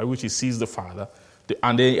upward, by which he sees the Father,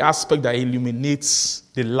 and the aspect that illuminates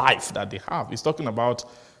the life that they have. He's talking about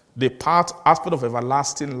the aspect of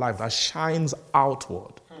everlasting life that shines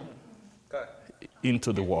outward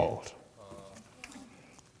into the world.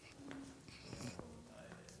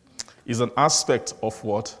 Is an aspect of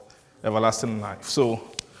what? Everlasting life. So,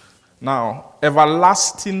 now,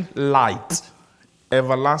 everlasting light.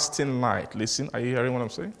 Everlasting light. Listen, are you hearing what I'm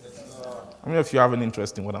saying? I mean, if you have an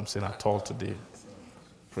interest in what I'm saying at all today.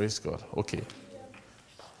 Praise God. Okay.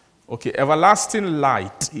 Everlasting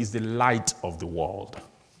light is the light of the world.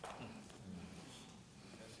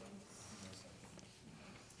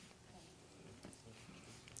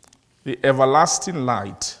 The everlasting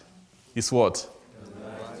light is what?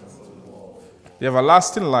 The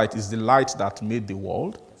everlasting light is the light that made the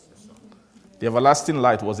world. The everlasting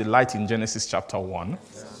light was a light in Genesis chapter 1.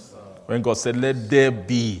 When God said, let there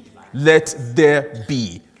be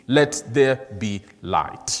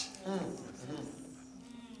light.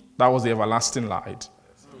 That was the everlasting light.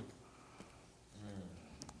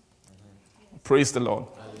 Praise the Lord.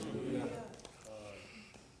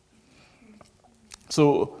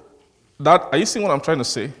 So, are you seeing what I'm trying to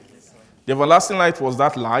say? The everlasting light was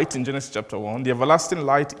that light in Genesis chapter 1. The everlasting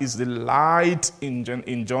light is the light in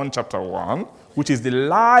John chapter 1, which is the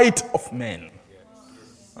light of men.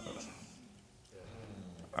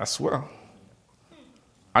 As well.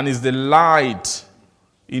 And is the light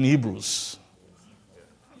in Hebrews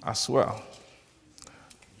as well.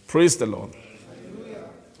 Praise the Lord.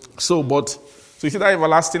 So you see that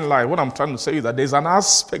everlasting light, what I'm trying to say is that there's an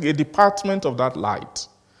aspect, a department of that light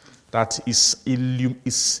that is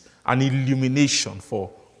an illumination for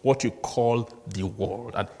what you call the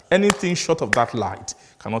world. And anything short of that light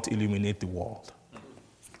cannot illuminate the world.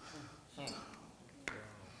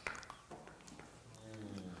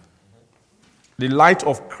 The light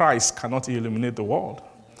of Christ cannot illuminate the world.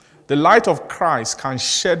 The light of Christ can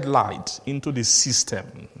shed light into the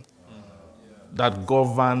system that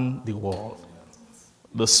governs the world.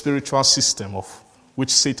 the spiritual system of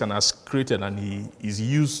which Satan has created and he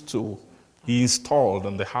installed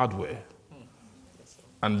on the hardware.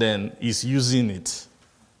 And then he's using it.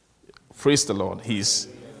 Praise the Lord.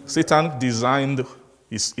 Satan designed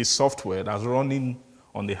his software that's running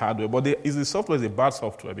on the hardware. But the software is a bad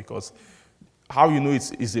software, because how you know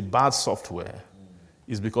it's a bad software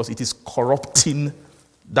is because it is corrupting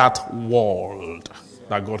that world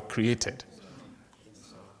that God created.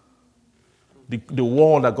 The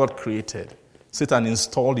world that God created, Satan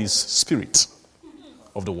installed his spirit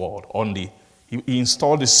of the world he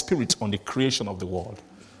installed the spirit on the creation of the world.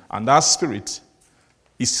 And that spirit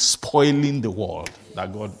is spoiling the world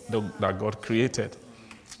that God created.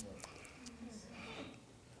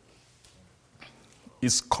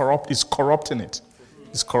 It's corrupting it.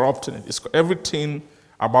 It's corrupting it. Everything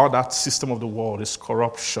about that system of the world is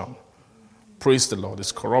corruption. Praise the Lord.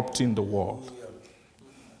 It's corrupting the world.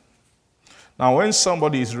 Now, when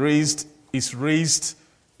somebody is raised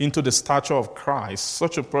into the stature of Christ,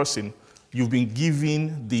 such a person, you've been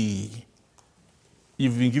given the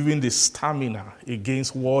stamina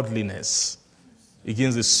against worldliness,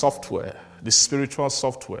 against the software, the spiritual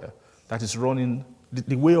software that is running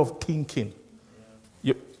the way of thinking.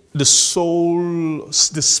 The soul,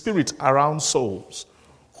 the spirit around souls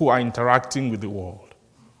who are interacting with the world.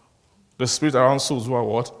 The spirit around souls who are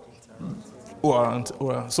what?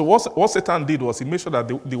 So what Satan did was he made sure that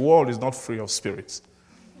the world is not free of spirits.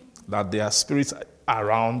 That there are spirits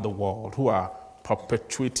around the world who are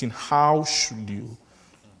perpetuating how should you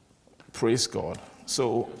praise God.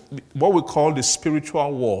 So what we call the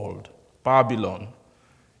spiritual world, Babylon,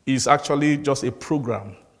 is actually just a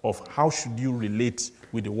program of how should you relate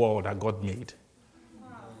with the world that God made.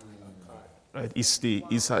 Right?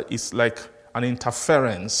 It's like an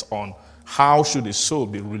interference on how should the soul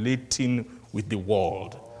be relating with the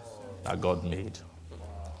world that God made.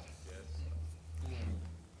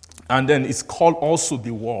 And then it's called also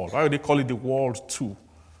the world. Why do they call it the world too?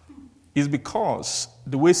 It's because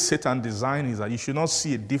the way Satan designed is that you should not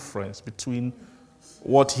see a difference between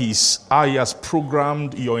how he has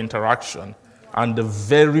programmed your interaction and the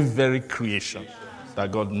very, very creation that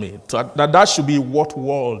God made. So that should be what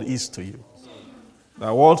world is to you.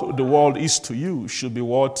 That what the world is to you should be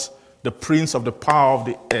what the prince of the power of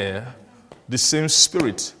the air, the same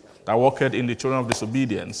spirit that worked in the children of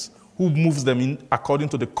disobedience, who moves them in according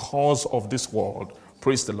to the cause of this world.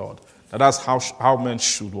 Praise the Lord. That's how men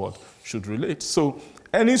should relate. So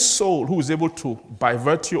any soul who is able to, by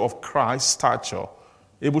virtue of Christ's stature,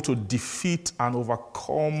 able to defeat and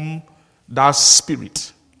overcome that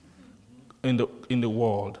spirit in the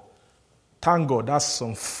world, thank God, that's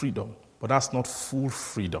some freedom, but that's not full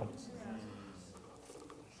freedom.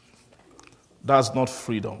 That's not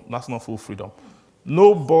freedom. That's not full freedom.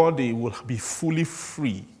 Nobody will be fully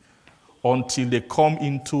free until they come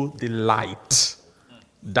into the light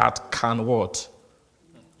that can what?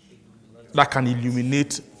 That can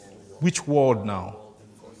illuminate which world now?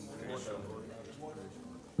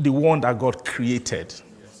 The one that God created,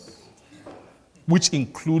 which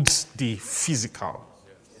includes the physical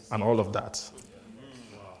and all of that.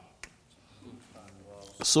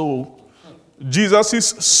 So, Jesus'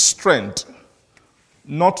 strength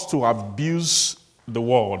not to abuse the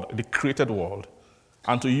world, the created world,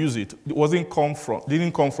 and to use it, didn't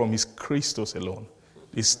come from his Christos alone,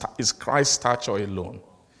 his Christ stature alone.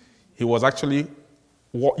 He was actually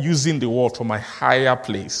using the world from a higher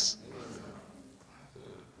place.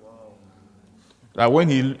 That when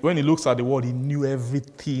he looks at the world, he knew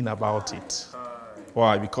everything about it.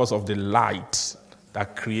 Why? Because of the light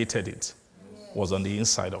that created it was on the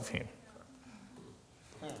inside of him.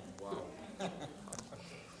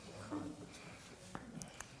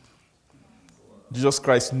 Jesus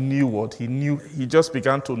Christ knew what he knew. He just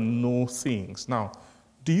began to know things. Now,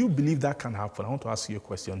 do you believe that can happen? I want to ask you a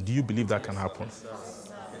question. Do you believe that can happen?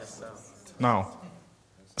 Now,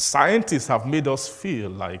 scientists have made us feel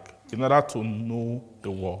like in order to know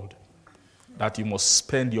the world, that you must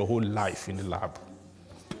spend your whole life in the lab.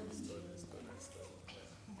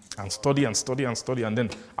 And study and study and study. And then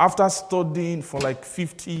after studying for like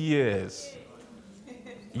 50 years,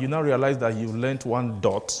 you now realize that you've learned one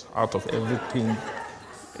dot out of everything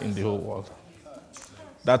in the whole world.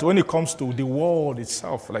 That when it comes to the world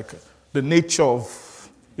itself, like the nature of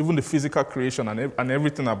even the physical creation and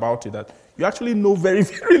everything about it, that you actually know very,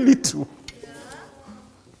 very little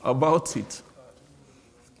about it.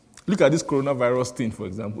 Look at this coronavirus thing, for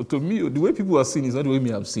example. To me, the way people are seeing it is not the way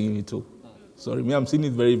me I'm seeing it too. Sorry, me I'm seeing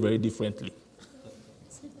it very, very differently.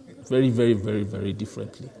 Very, very, very, very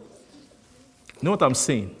differently. You know what I'm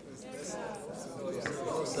saying?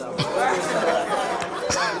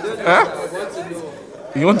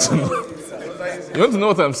 You want to know? You want to know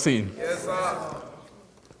what I'm saying? Yes, sir.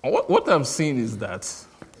 What I'm saying is that,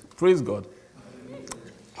 praise God.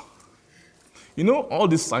 You know, all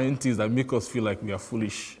these scientists that make us feel like we are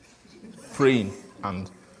foolish, praying and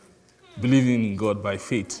believing in God by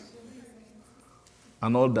faith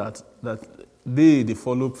and all that they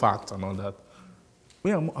follow fact and all that.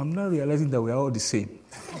 I'm not realizing that we are all the same.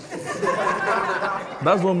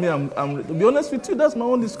 That's what me, to be honest with you, that's my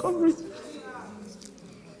own discovery.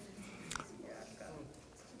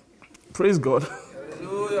 Praise God.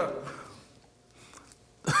 Hallelujah.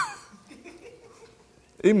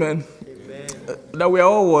 Amen. That we are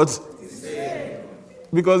all what?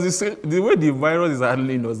 Because the way the virus is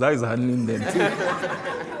handling us, that is handling them too.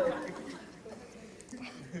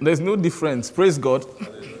 There's no difference. Praise God.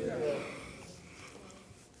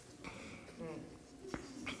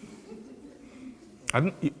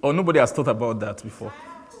 Or nobody has thought about that before.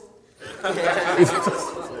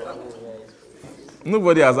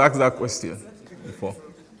 Nobody has asked that question before.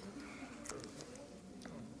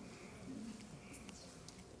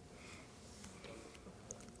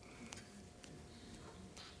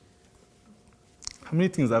 How many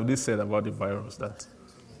things have they said about the virus that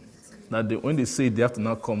when they say it, they have to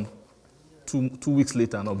now come 2 weeks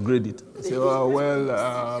later and upgrade it? They say, oh, well,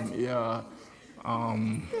 yeah.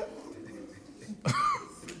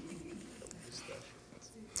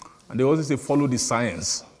 And they also say, follow the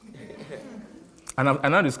science. And I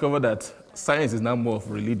now discovered that science is now more of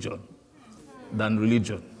religion than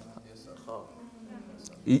religion.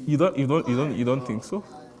 You don't think so?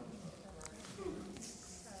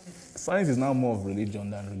 Science is now more of religion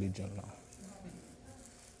than religion now.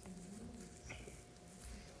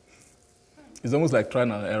 It's almost like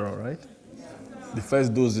trying and error, right? The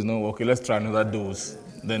first dose is not okay, let's try another dose.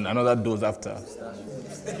 Then another dose after.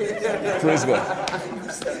 Praise God.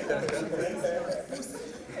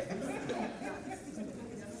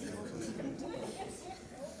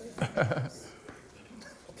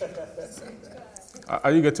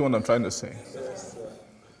 Are you getting what I'm trying to say?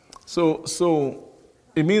 So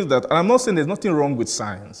it means that, and I'm not saying there's nothing wrong with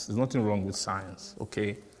science. There's nothing wrong with science,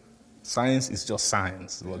 okay? Science is just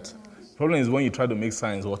science. But the problem is when you try to make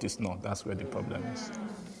science what it's not. That's where the problem is.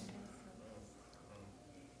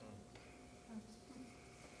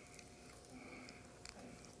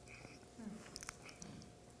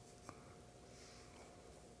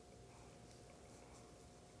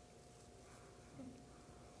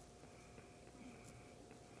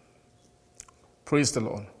 Praise the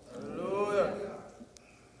Lord. Hallelujah.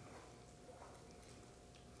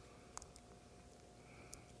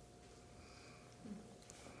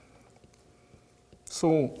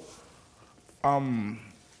 So,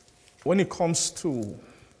 when it comes to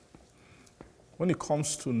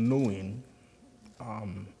knowing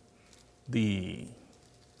the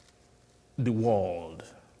world,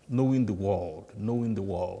 knowing the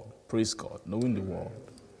world, praise God, knowing the world.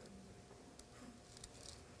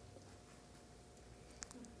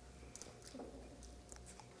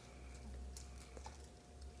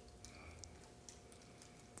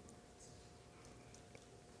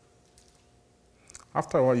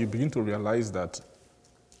 After a while, you begin to realize that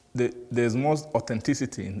there's more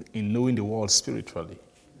authenticity in knowing the world spiritually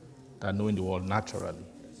than knowing the world naturally.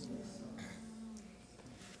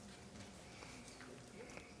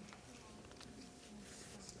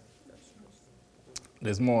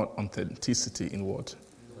 There's more authenticity in what?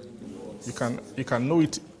 You can know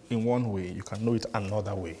it in one way, you can know it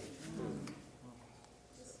another way.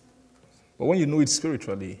 But when you know it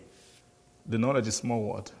spiritually, the knowledge is more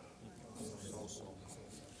what?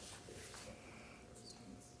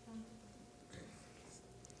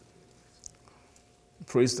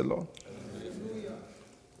 Praise the Lord. Hallelujah.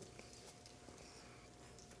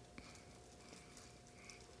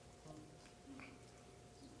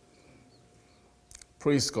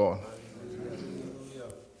 Praise God.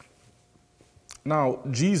 Hallelujah. Now,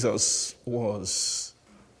 Jesus as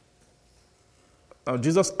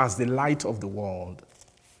the light of the world,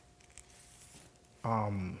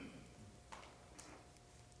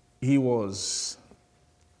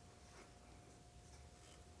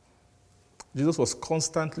 Jesus was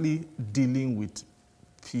constantly dealing with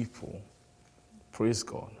people. Praise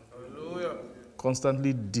God. Hallelujah.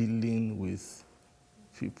 Constantly dealing with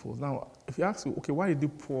people. Now, if you ask me, okay, why did he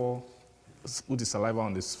put the saliva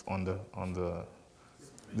on the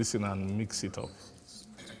this thing and mix it up?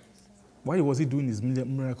 Why was he doing his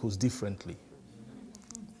miracles differently?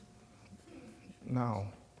 Now,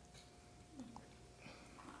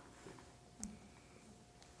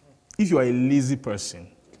 if you are a lazy person,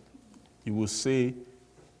 you will say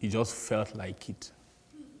he just felt like it.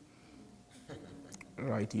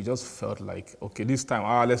 Right? He just felt like, okay, this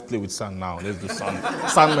time, let's play with sand now. Let's do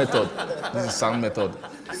sand method. This is sand method.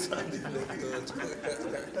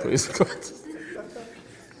 Praise God.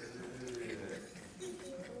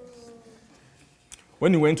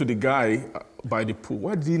 When he went to the guy by the pool,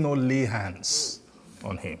 why did he not lay hands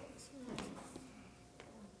on him?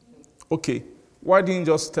 Okay, why didn't he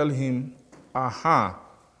just tell him, I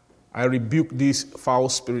rebuke this foul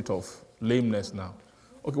spirit of lameness now?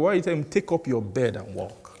 Okay, why did he tell him, take up your bed and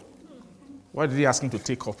walk? Why did he ask him to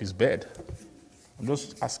take up his bed? I'm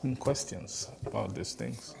just asking questions about these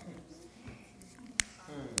things.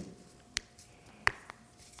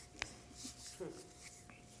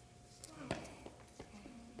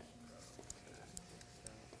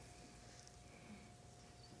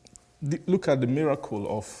 Look at the miracle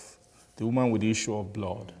of the woman with the issue of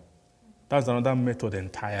blood. That's another method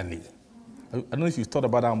entirely. I don't know if you've thought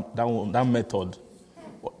about that method.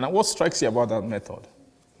 Now, what strikes you about that method?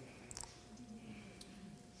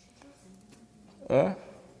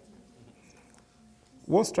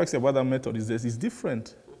 What strikes you about that method is this: it's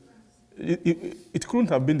different. It couldn't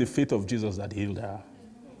have been the faith of Jesus that healed her.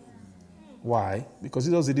 Why? Because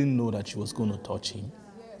Jesus didn't know that she was going to touch him.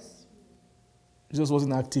 Jesus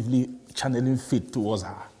wasn't actively channeling faith towards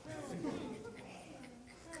her.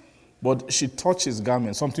 But she touched his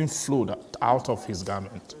garment. Something flowed out of his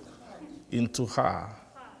garment into her.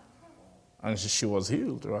 And she was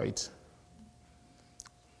healed, right?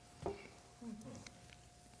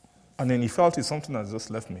 And then he felt it's something that just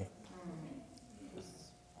left me.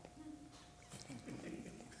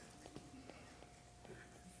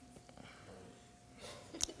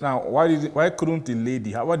 Now, why couldn't the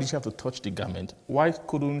lady, why did she have to touch the garment? Why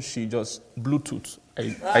couldn't she just Bluetooth?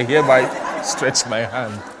 I hereby stretch my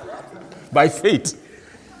hand. By faith.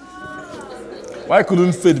 Why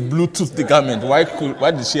couldn't faith Bluetooth the garment?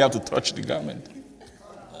 Why did she have to touch the garment?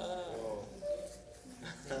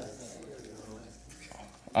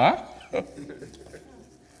 And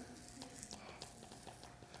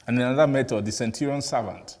another method, the centurion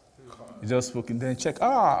servant. He just spoke and then check.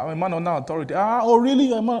 I'm a man of no authority. Oh really?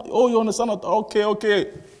 You understand?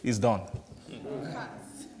 Okay. It's done.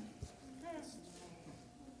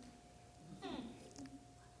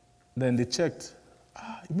 Then they checked.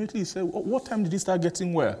 Immediately he said, what time did he start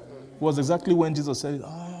getting well? It was exactly when Jesus said,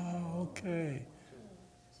 okay.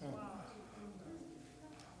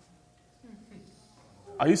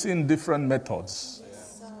 Are you seeing different methods?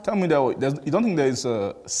 Tell me that you don't think there is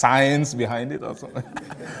science behind it or something?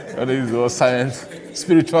 Or there is science,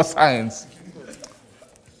 spiritual science?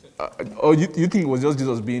 Or you think it was just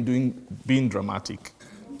Jesus being dramatic?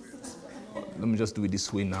 Let me just do it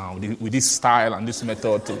this way now, with this style and this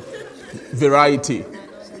method, variety.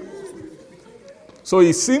 So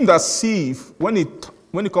it seemed as if when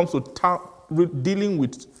it comes to dealing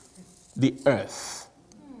with the earth,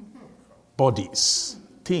 bodies,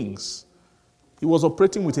 things, he was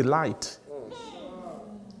operating with a light.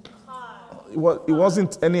 It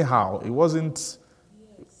wasn't anyhow. It wasn't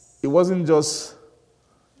just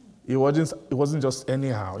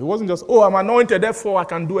anyhow. It wasn't just, I'm anointed, therefore I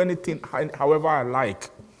can do anything however I like.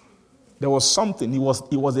 There was something. It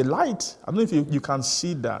was a light. I don't know if you can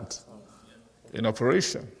see that in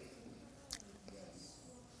operation.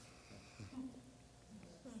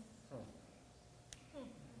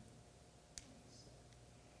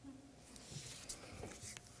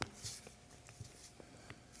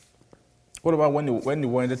 What about when he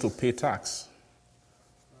wanted to pay tax?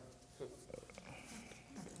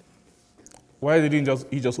 Why didn't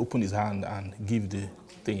he just open his hand and give the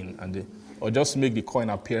thing or just make the coin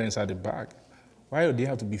appear inside the bag? Why would they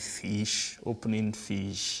have to be fish, opening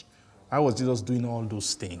fish? Why was Jesus doing all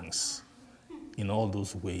those things in all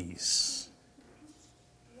those ways?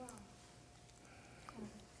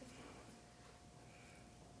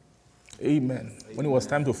 Amen. When it was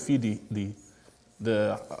time to feed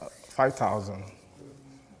the 5,000,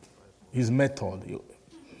 his method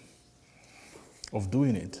of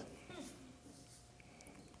doing it.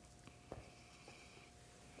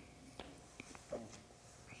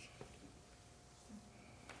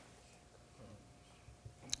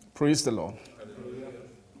 Praise the Lord.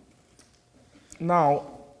 Now,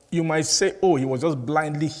 you might say, he was just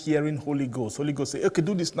blindly hearing Holy Ghost. Holy Ghost say, okay,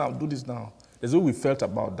 do this now. That's what we felt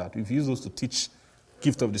about that. We've used those to teach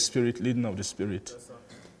gift of the Spirit, leading of the Spirit.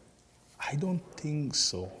 I don't think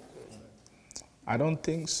so.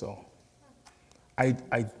 I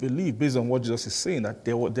believe, based on what Jesus is saying, that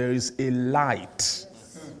there is a light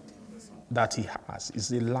that he has.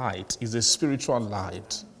 It's a light. It's a spiritual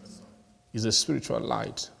light. It's a spiritual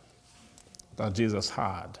light that Jesus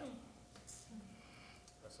had.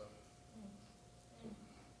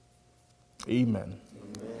 Amen.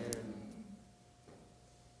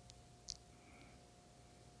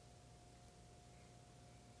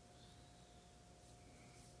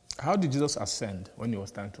 How did Jesus ascend when it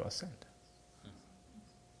was time to ascend?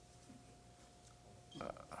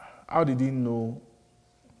 How did he know?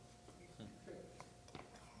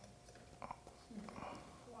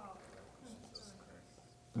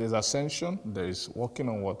 There's ascension, there is walking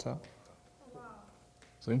on water.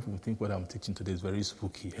 Some people think what I'm teaching today is very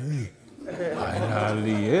spooky. Hey,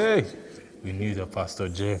 finally, hey, we need a Pastor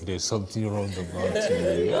Jeff. There's something wrong about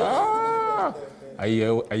you.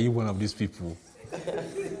 Are you one of these people?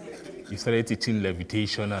 You started teaching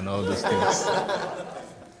levitation and all those things.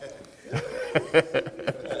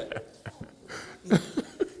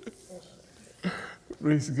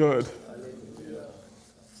 Praise God.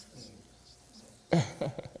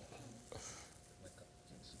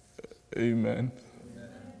 Amen.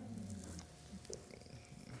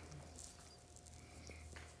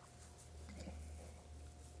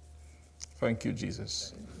 Thank you,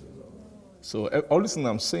 Jesus. So all this thing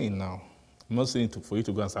I'm saying now, I'm not saying for you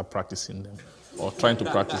to go and start practicing them or trying to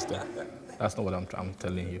practice them. That's not what I'm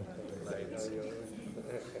telling you.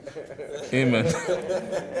 Amen.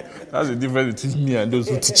 That's the difference between me and those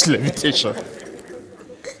who teach levitation.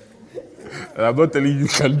 And I'm not telling you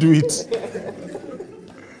can do it.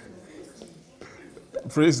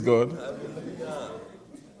 Praise God.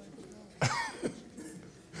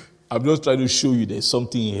 I'm just trying to show you there's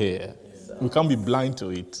something here. We can't be blind to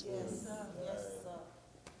it.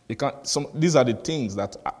 You can't, these are the things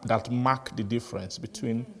that mark the difference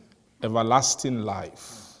between everlasting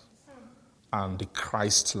life and the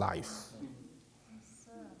Christ life.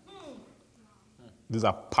 These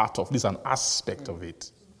are part of, this is an aspect of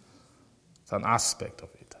it. It's an aspect of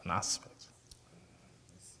it, an aspect.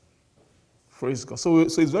 Praise God. So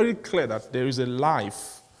it's very clear that there is a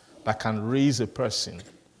life that can raise a person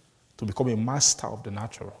to become a master of the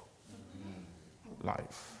natural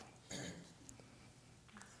life.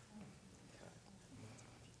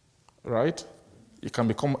 Right? You can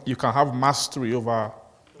have mastery over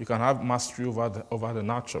the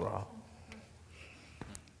natural.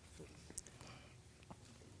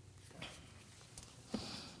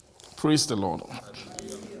 Praise the Lord.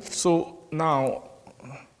 So now,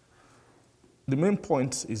 the main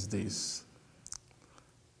point is this,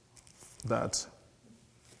 that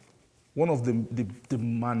one of the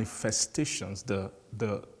manifestations,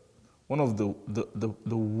 one of the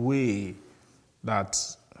way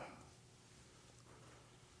that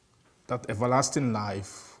everlasting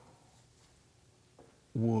life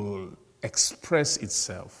will express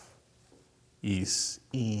itself is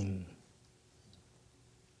in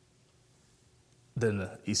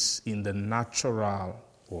the natural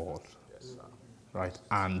world. Yes, right?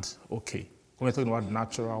 And, okay, when we're talking about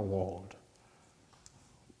natural world,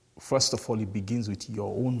 first of all, it begins with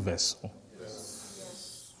your own vessel.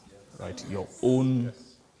 Yes. Right? Your own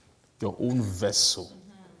vessel.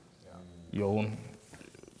 Your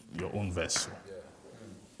own vessel.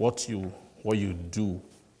 What you do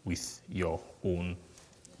with your own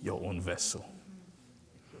vessel.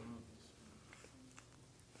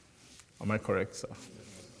 Am I correct, sir?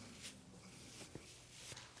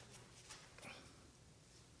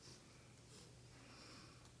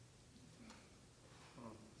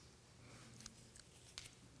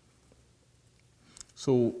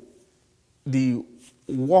 So, the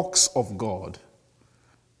works of God,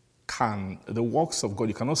 you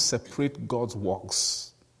cannot separate God's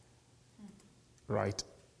works, right?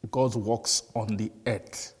 God's works on the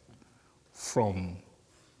earth from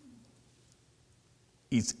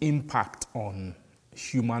its impact on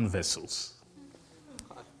human vessels.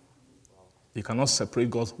 You cannot separate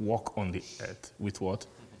God's work on the earth with what?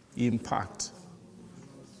 Impact.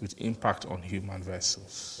 With impact on human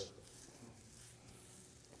vessels.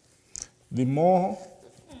 The more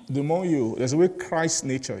there's a way Christ's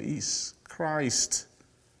nature is. When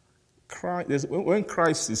someone is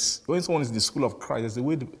in the school of Christ, there's a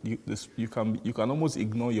way you can almost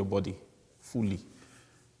ignore your body fully.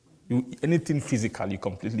 Anything physical, you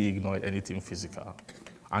completely ignore anything physical.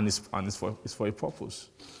 And it's for a purpose.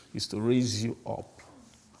 It's to raise you up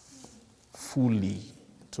fully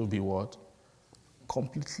to be what?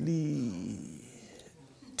 Completely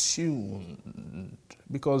tuned.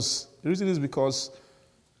 Because the reason is because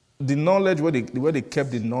the knowledge, where they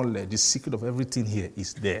kept the knowledge, the secret of everything here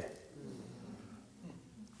is there.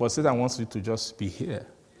 But Satan wants you to just be here.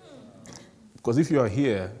 Because if you are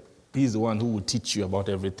here, he's the one who will teach you about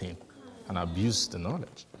everything and abuse the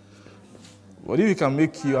knowledge. But if he can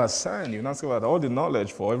make you ascend, you not say that all the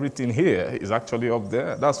knowledge for everything here is actually up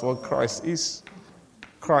there. That's what Christ is.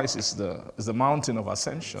 Christ is the mountain of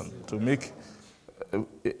ascension to make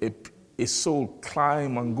a soul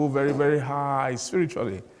climb and go very, very high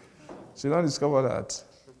spiritually. So you now discover that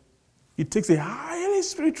it takes a highly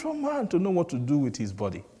spiritual man to know what to do with his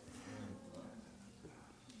body.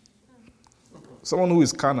 Someone who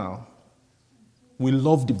is carnal will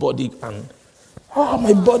love the body and,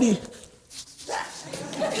 my body.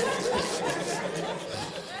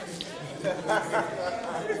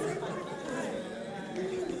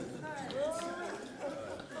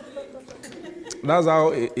 That's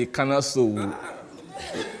how a carnal soul will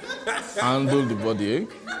handle the body, eh?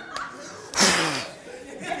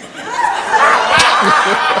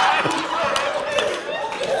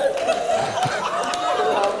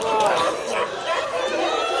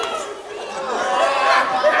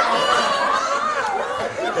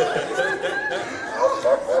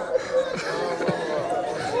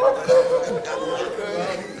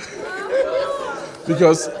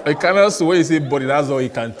 Because a carnal soul, when you say body, that's all he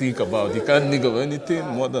can think about. He can't think of anything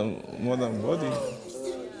more than body.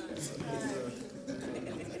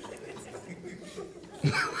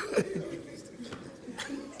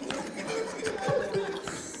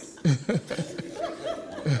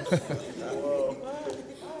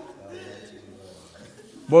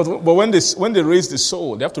 But when they raise the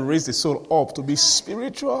soul, they have to raise the soul up to be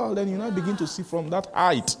spiritual. Then you now begin to see from that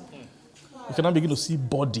height. You cannot begin to see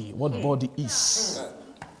body, what body is.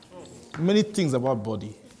 Many things about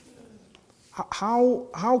body.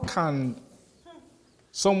 How can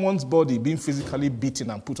someone's body being physically beaten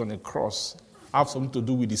and put on a cross have something to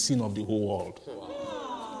do with the sin of the whole world?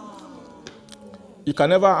 You can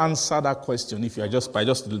never answer that question if you are just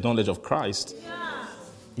the knowledge of Christ.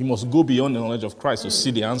 You must go beyond the knowledge of Christ to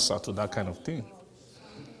see the answer to that kind of thing.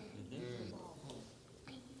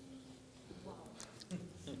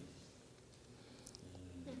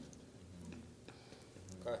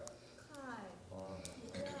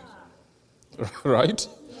 Right?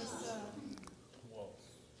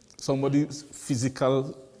 Somebody's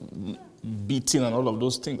physical beating and all of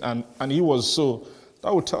those things. And he was so,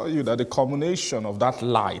 that will tell you that the culmination of that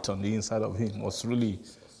light on the inside of him was really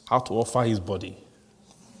how to offer his body.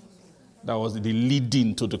 That was the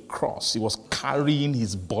leading to the cross. He was carrying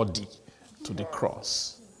his body to the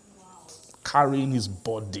cross. Carrying his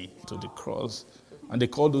body to the cross. And they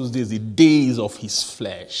call those days the days of his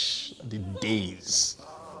flesh. The days.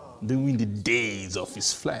 During the days of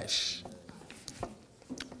his flesh.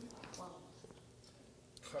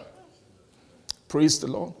 Praise the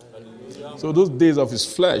Lord. So those days of his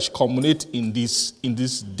flesh culminate in this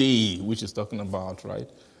day which is talking about, right?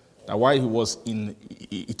 That while he was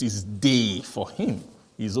it is day for him,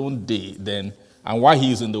 his own day then, and while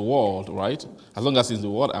he is in the world, right? As long as he's in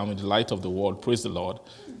the world, I'm in the light of the world, praise the Lord.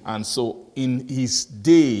 And so in his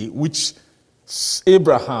day, which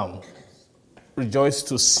Abraham rejoiced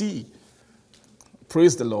to see,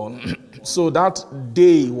 praise the Lord. So that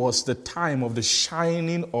day was the time of the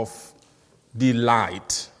shining of the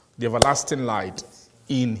light, the everlasting light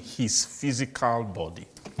in his physical body.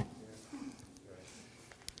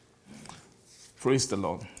 Praise the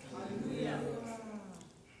Lord. Hallelujah.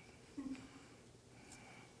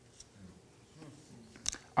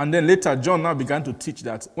 And then later, John now began to teach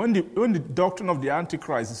that when the doctrine of the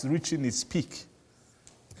Antichrist is reaching its peak,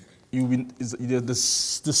 the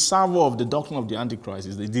salvo of the doctrine of the Antichrist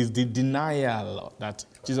is the denial that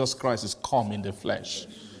Jesus Christ is come in the flesh.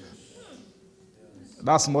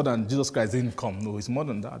 That's more than Jesus Christ didn't come. No, it's more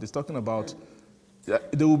than that. It's talking about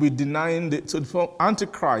they will be denying. So the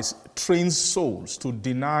Antichrist trains souls to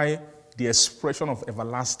deny the expression of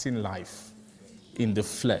everlasting life in the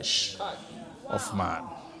flesh of man.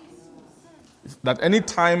 That any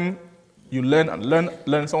time you learn,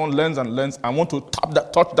 someone learns and want to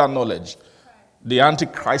touch that knowledge, the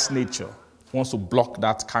Antichrist nature wants to block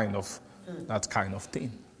that kind of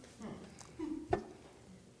thing.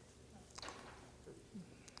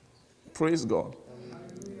 Praise God.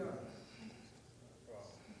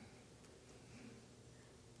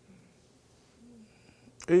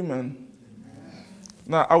 Amen.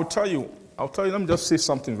 Now, I'll tell you, let me just say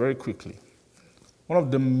something very quickly. One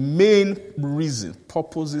of the main reasons,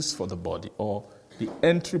 purposes for the body, or the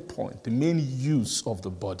entry point, the main use of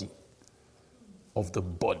the body,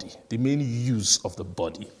 the main use of the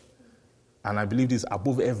body, and I believe this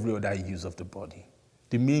above every other use of the body,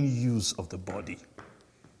 the main use of the body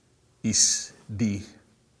is the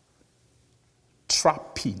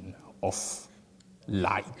trapping of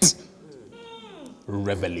light,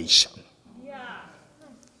 revelation.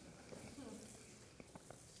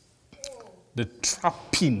 The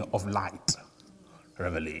trapping of light,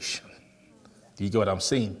 revelation. Do you get what I'm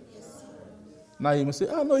saying? Now you may say,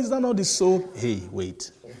 oh no, is that not the soul? Hey,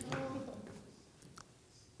 wait.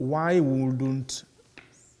 Why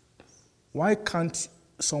can't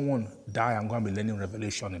someone die and go and be learning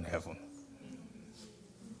revelation in heaven?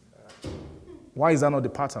 Why is that not the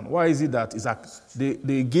pattern? Why is it that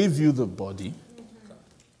they gave you the body,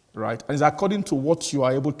 right? And it's according to what you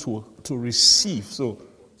are able to receive. So,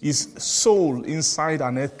 is soul inside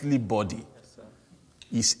an earthly body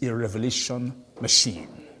is a revelation machine.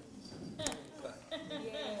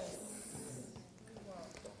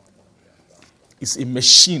 It's a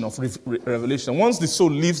machine of revelation. Once the soul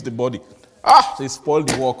leaves the body, they spoil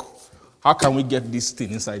the work. How can we get this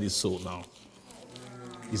thing inside the soul now?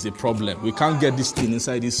 It's a problem. We can't get this thing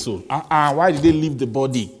inside his soul. Why did they leave the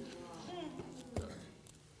body?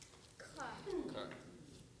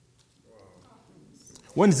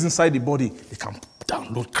 When it's inside the body, they can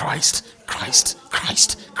download Christ.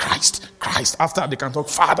 After they can talk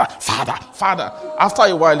Father. After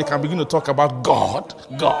a while, they can begin to talk about God,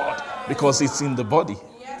 because it's in the body.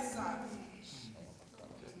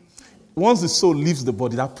 Once the soul leaves the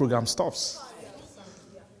body, that program stops.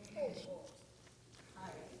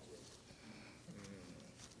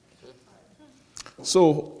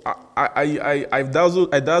 So I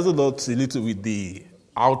dazzled a little with the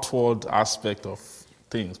outward aspect of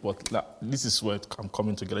things, but this is where I'm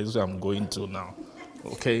coming together. This is where I'm going to now.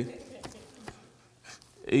 Okay?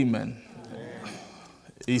 Amen.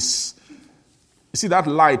 You see that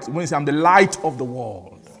light, when you say I'm the light of the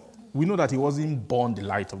world, we know that he wasn't born the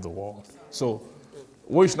light of the world. So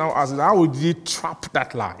what you should now ask is, how would he trap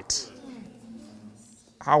that light?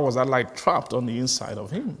 How was that light trapped on the inside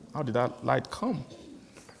of him? How did that light come?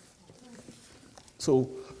 So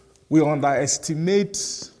we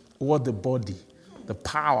underestimate what the body, the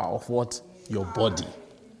power of what your body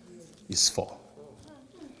is for.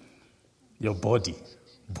 Your body.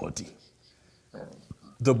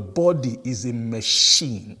 The body is a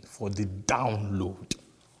machine for the download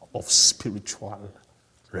of spiritual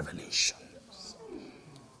revelation.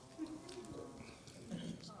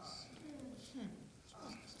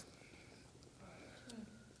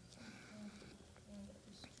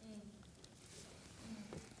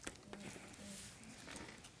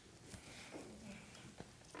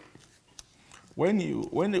 When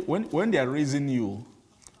they are raising you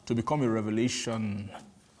to become a revelation,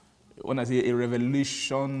 when I say a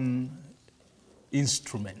revelation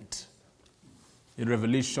instrument, a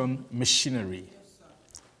revelation machinery,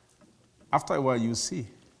 after a while you see,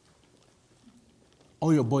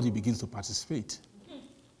 all your body begins to participate.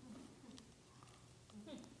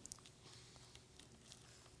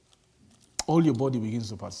 All your body begins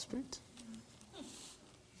to participate.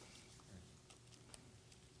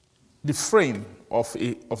 The frame of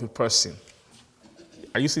a person.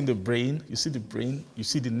 Are you seeing the brain? You see the brain, you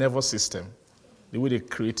see the nervous system. The way they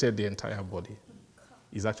created the entire body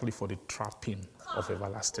is actually for the trapping of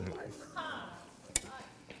everlasting life.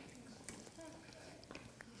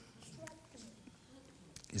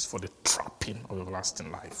 It's for the trapping of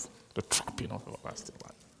everlasting life. The trapping of everlasting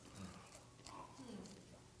life.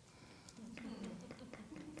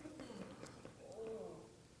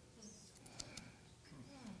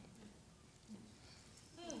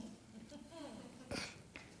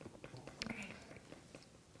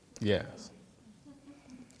 Yes.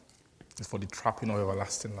 It's for the trapping of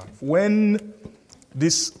everlasting life. When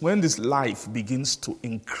this life begins to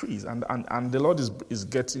increase, and the Lord is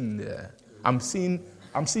getting there. I'm seeing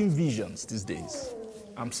visions these days.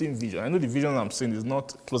 I'm seeing visions. I know the vision I'm seeing is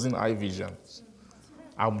not closing eye visions.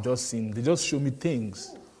 I'm just seeing, they just show me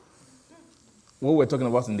things. What we're talking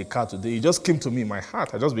about in the car today, it just came to me in my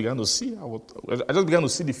heart. I just began to see. I just began to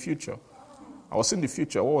see the future. I was seeing the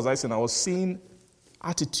future. What was I seeing? I was seeing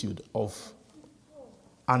attitude of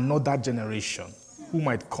another generation who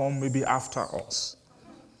might come maybe after us.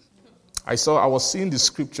 I was seeing the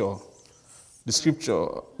scripture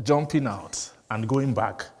jumping out and going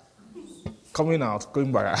back, coming out,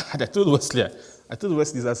 going back. I told Wesley,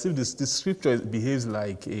 it's as if the scripture behaves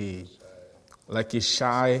like a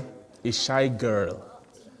shy girl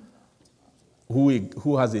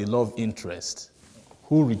who has a love interest,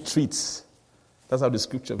 who retreats. That's how the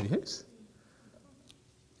scripture behaves.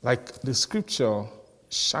 Like the scripture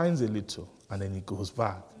shines a little and then it goes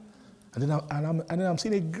back. And then I'm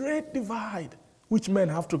seeing a great divide which men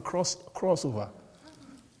have to cross over.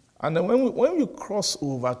 And then when you cross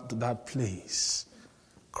over to that place,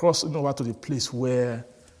 crossing over to the place where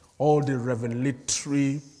all the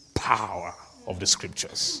revelatory power of the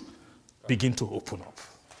scriptures begin to open up.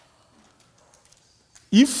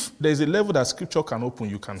 If there's a level that scripture can open,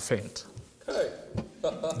 you can faint.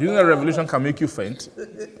 Do you know that revelation can make you faint?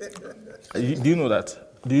 Do you know that?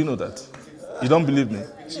 Do you know that? You don't believe me?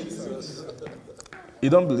 You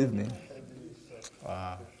don't believe me?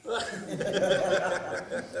 Wow.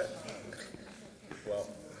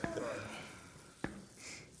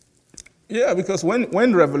 Yeah, because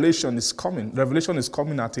when revelation is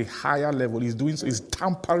coming at a higher level. He's doing so. He's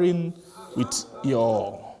tampering with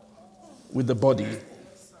the body.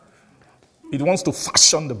 It wants to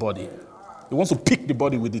fashion the body. It wants to pick the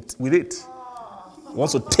body with it. It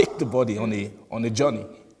wants to take the body on a journey.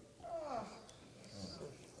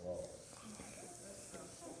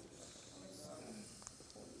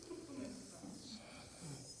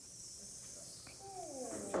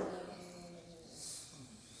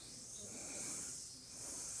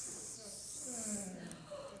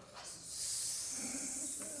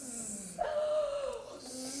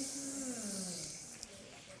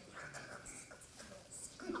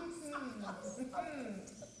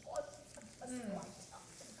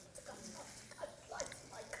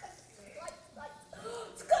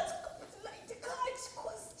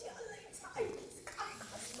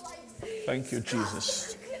 Thank you,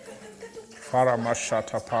 Jesus.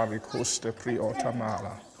 Paramashata parikuste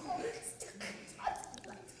priotamala.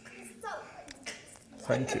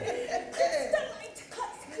 Thank you.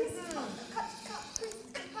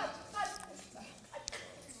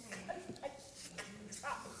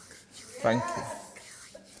 Thank you.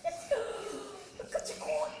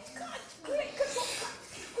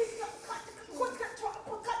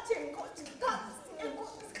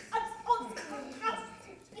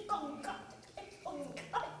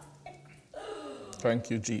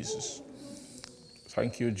 Thank you, Jesus.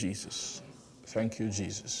 Thank you, Jesus. Thank you,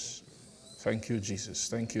 Jesus. Thank you, Jesus.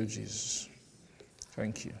 Thank you, Jesus.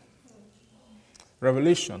 Thank you.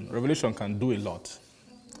 Revelation can do a lot.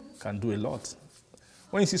 Can do a lot.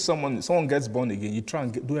 When you see someone gets born again, you try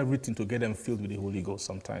and do everything to get them filled with the Holy Ghost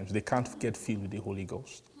sometimes. They can't get filled with the Holy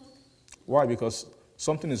Ghost. Why? Because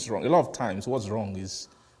something is wrong. A lot of times what's wrong is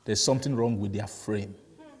there's something wrong with their frame.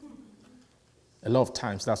 A lot of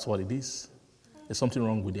times that's what it is. There's something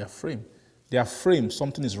wrong with their frame. Their frame,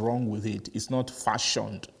 something is wrong with it. It's not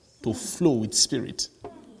fashioned to flow with spirit.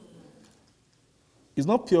 It's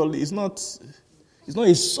not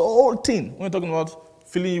a soul thing. When we're talking about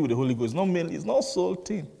filling you with the Holy Ghost, it's not soul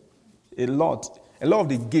thing. A lot of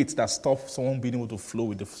the gates that stop someone being able to flow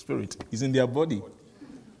with the Spirit is in their body.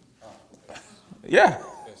 Yeah.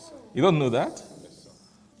 You don't know that?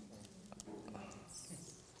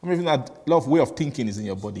 I mean, a lot of way of thinking is in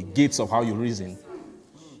your body. Gates of how you reason.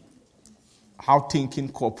 How thinking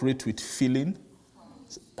cooperates with feeling.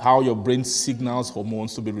 How your brain signals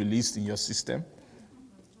hormones to be released in your system.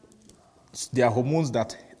 There are hormones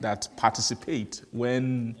that participate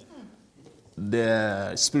when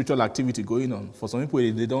the spiritual activity going on. For some people,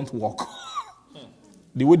 they don't walk.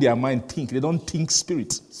 The way their mind think, they don't think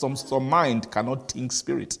spirit. Some mind cannot think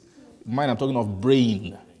spirit. Mind, I'm talking of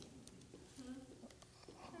brain.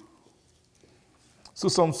 So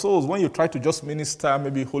some souls, when you try to just minister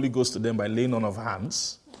maybe Holy Ghost to them by laying on of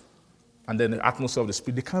hands, and then the atmosphere of the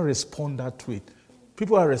Spirit, they can't respond that way.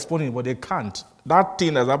 People are responding, but they can't. That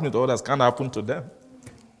thing that's happening to others can't happen to them.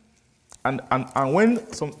 And when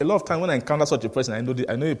a lot of time when I encounter such a person, I know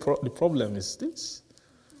the problem is this: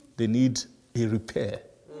 they need a repair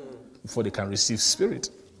before they can receive Spirit.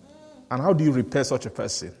 And how do you repair such a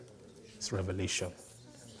person? It's revelation.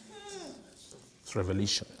 It's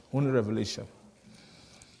revelation. Only revelation.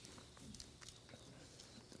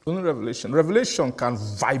 Only revelation. Revelation can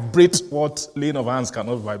vibrate what laying of hands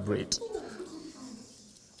cannot vibrate.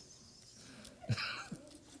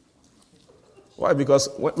 Why? Because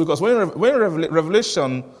when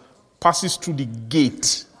revelation passes through the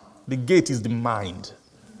gate is the mind.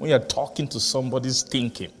 When you're talking to somebody's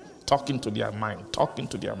thinking, talking to their mind, talking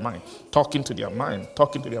to their mind, talking to their mind,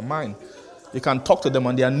 talking to their mind, you can talk to them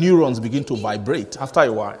and their neurons begin to vibrate after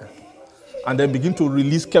a while. And then begin to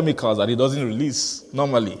release chemicals that it doesn't release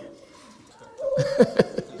normally.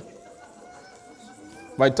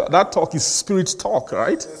 But that talk is spirit talk,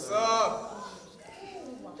 right? Yes, sir.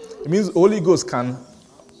 It means Holy Ghost can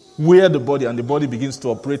wear the body and the body begins to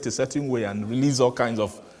operate a certain way and release all kinds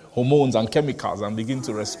of hormones and chemicals and begin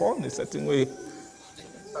to respond a certain way.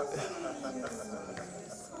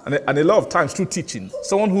 And a lot of times through teaching,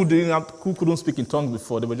 someone who couldn't speak in tongues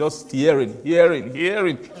before, they were just hearing.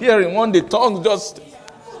 One day, tongues just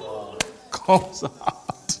comes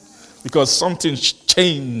out because something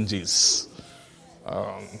changes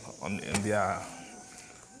in their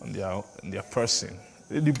person.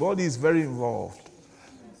 The body is very involved.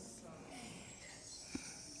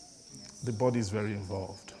 The body is very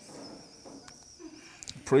involved.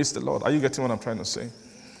 Praise the Lord. Are you getting what I'm trying to say?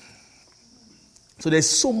 So there's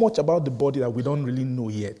so much about the body that we don't really know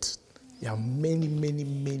yet. There are many, many,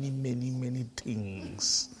 many, many, many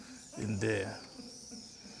things in there.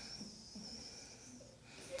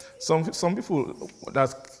 Some people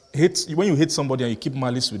that hate, when you hate somebody and you keep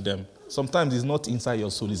malice with them, sometimes it's not inside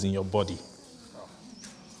your soul, it's in your body.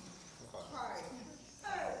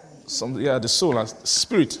 The soul,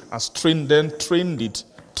 spirit has trained it.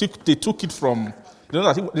 They took it from. They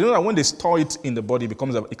know that when they store it in the body, it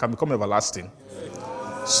can become everlasting.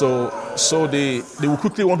 So they will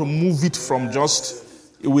quickly want to move it from just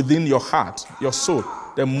within your heart, your soul.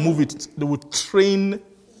 They move it. They will train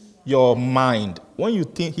your mind. When you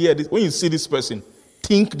hear this, when you see this person,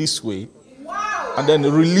 think this way, and then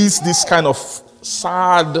release this kind of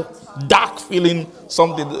sad, dark feeling.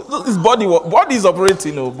 Something. This body is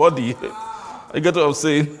operating. Body. You get what I'm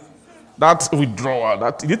saying? That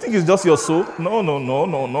withdrawal. Do you think it's just your soul?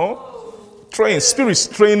 No. Spirits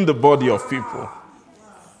train the body of people.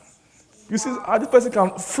 You see, this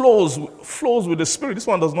person flows with the spirit. This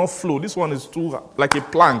one does not flow. This one is too like a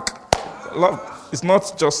plank. It's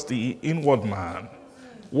not just the inward man.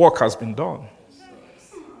 Work has been done.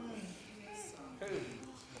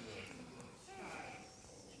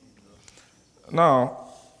 Now,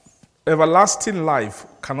 everlasting life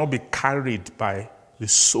cannot be carried by the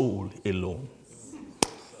soul alone.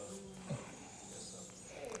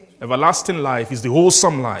 Everlasting life is the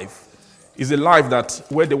wholesome life. Is a life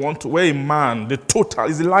where a man,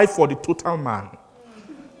 is a life for the total man.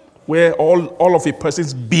 Where all of a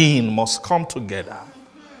person's being must come together.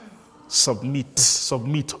 Submit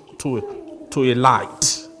to a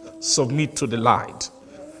light. Submit to the light.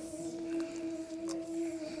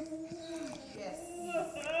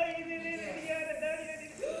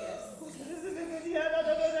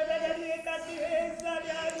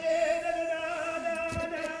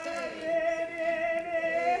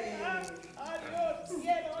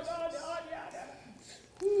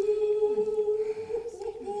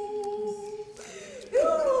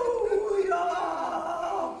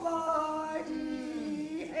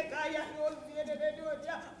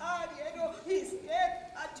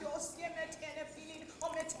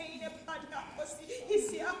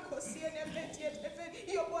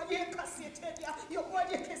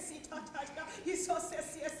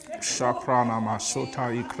 Shakrana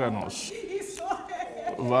masota ikrenos.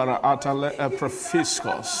 Vara atale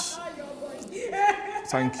eprefiskos.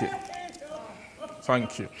 Thank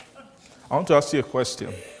you. I want to ask you a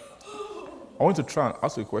question. I want to try and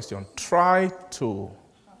ask you a question. Try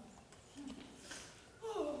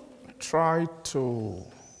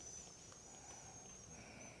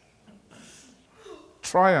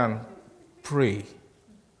and pray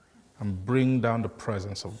and bring down the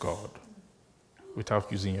presence of God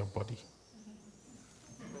without using your body.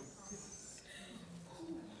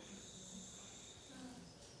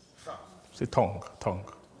 Say tongue.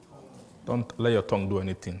 Don't let your tongue do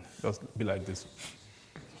anything. Just be like this.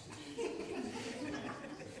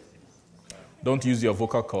 Don't use your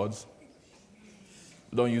vocal cords.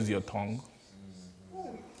 Don't use your tongue.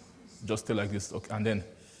 Just stay like this. Okay. And then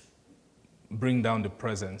bring down the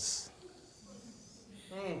presence.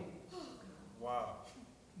 Wow.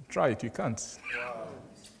 Try it. You can't.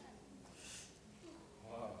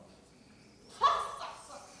 Wow.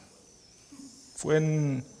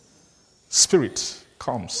 When spirit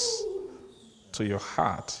comes to your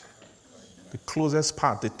heart, the closest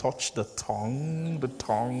part, they touch the tongue.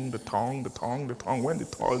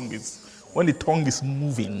 When the tongue is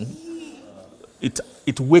moving,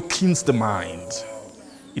 it wakens the mind.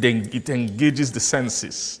 It engages the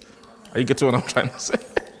senses. Are you getting what I'm trying to say?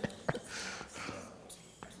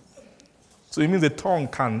 So it means the tongue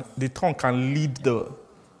can lead the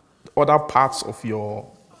other parts of your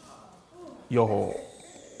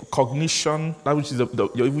cognition, that which is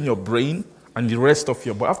even your brain, and the rest of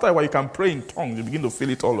your body. After a while, you can pray in tongues. You begin to feel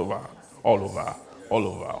it all over.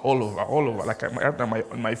 Like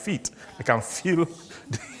on my feet, I can feel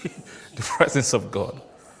the presence of God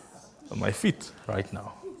on my feet right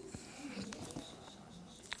now.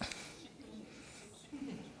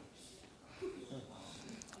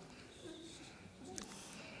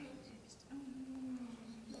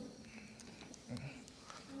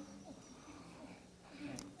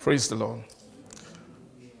 Praise the Lord.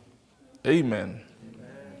 Amen.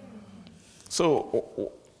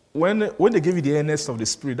 So when they give you the earnest of the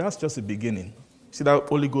Spirit, that's just the beginning. See that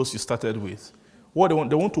Holy Ghost you started with? What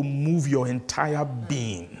they want to move your entire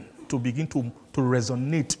being to begin to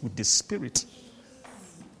resonate with the Spirit,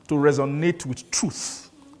 to resonate with truth.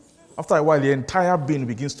 After a while, the entire being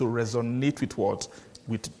begins to resonate with what?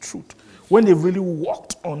 With truth. When they really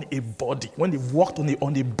walked on a body, when they walked on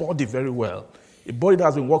a body very well, A body that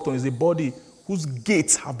has been worked on is a body whose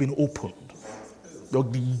gates have been opened. The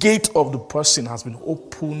gate of the person has been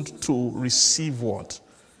opened to receive what?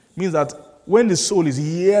 Means that when the soul is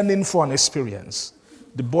yearning for an experience,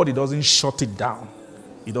 the body doesn't shut it down.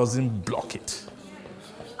 It doesn't block it.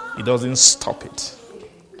 It doesn't stop it.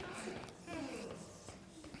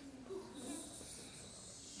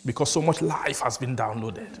 Because so much life has been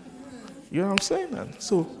downloaded. You know what I'm saying? And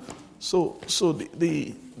so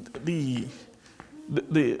the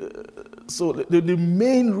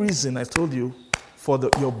main reason I told you for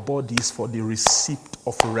your body is for the receipt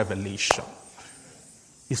of revelation.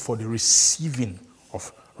 It's for the receiving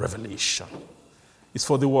of revelation. It's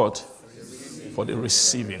for the what? For the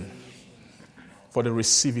receiving. For the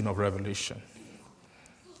receiving of revelation.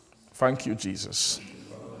 Thank you, Jesus.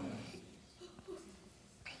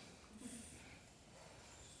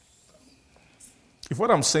 If what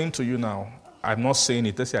I'm saying to you now, I'm not saying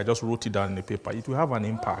it, let's say I just wrote it down in the paper, it will have an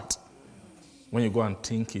impact when you go and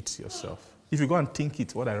think it yourself. If you go and think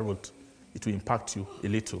it, what I wrote, it will impact you a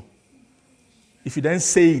little. If you then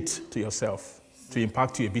say it to yourself, it will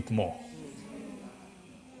impact you a bit more.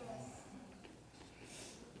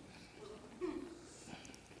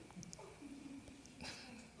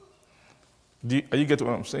 Are you getting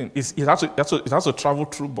what I'm saying? It has to travel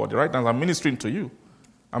through body. Right now, I'm ministering to you.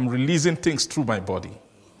 I'm releasing things through my body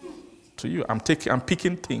to you. I'm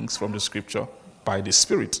picking things from the scripture by the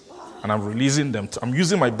Spirit, and I'm releasing them. I'm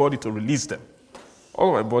using my body to release them.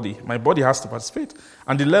 All of my body has to participate.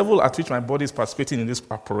 And the level at which my body is participating in this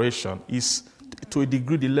operation is, to a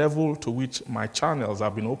degree, the level to which my channels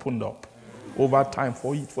have been opened up over time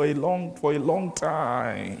for a long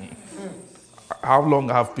time. How long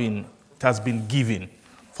it has been given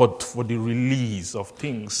for the release of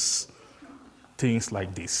things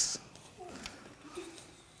like this.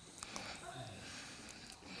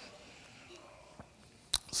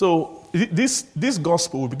 So this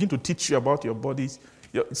gospel will begin to teach you about your bodies.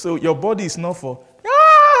 So your body is not for,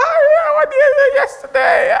 what did you do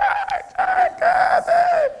yesterday?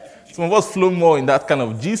 Some of us flow more in that kind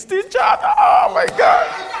of gisty chat. Oh my God.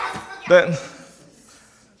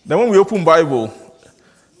 Then when we open Bible,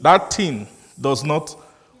 that thing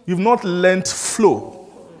we've not learnt flow.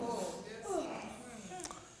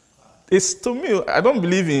 It's, to me, I don't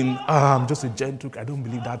believe in, I'm just a gentle, I don't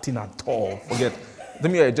believe that thing at all. Forget.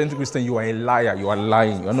 Then you're a gentle Christian, you are a liar, you are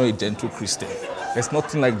lying, you are not a gentle Christian. There's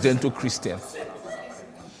nothing like gentle Christian.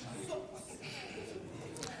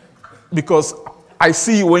 Because I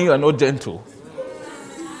see you when you are not gentle.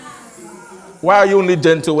 Why are you only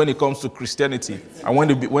gentle when it comes to Christianity and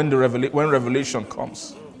when revelation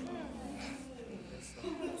comes?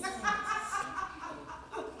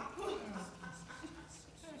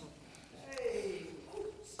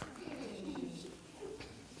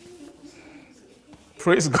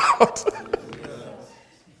 Praise God.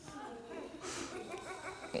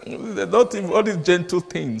 All these gentle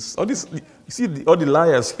things. All the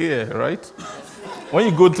liars here, right? When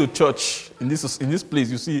you go to church in this place,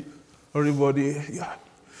 you see everybody. Yeah,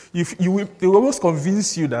 they will almost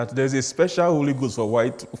convince you that there's a special Holy Ghost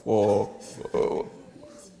for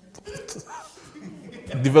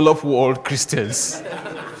developed world Christians.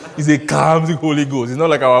 It's a calm Holy Ghost. It's not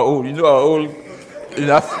like our own. You know, our own in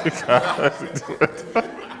Africa.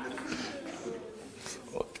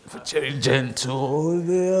 Very gentle.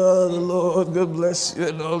 They are the Lord. God bless you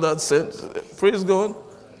and all that sense. Praise God.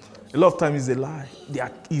 A lot of times it's a lie. They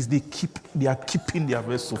are keeping their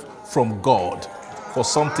vessel from God for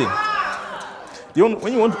something.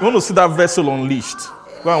 When you want to see that vessel unleashed,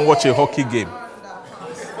 go and watch a hockey game.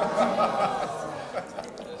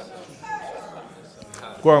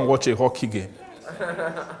 Go and watch a hockey game.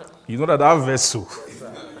 You know that vessel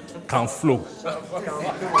can flow.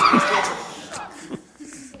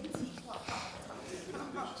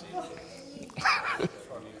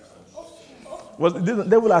 Well, the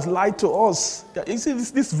devil has lied to us. You see,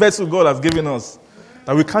 this vessel God has given us,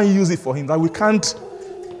 that we can't use it for him, that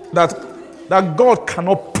God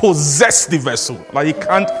cannot possess the vessel, like he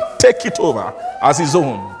can't take it over as his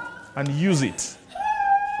own and use it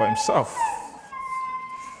for himself.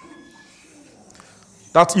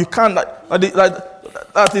 That you can't,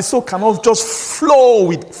 that the soul cannot just flow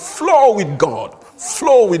with God,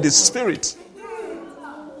 flow with the Spirit.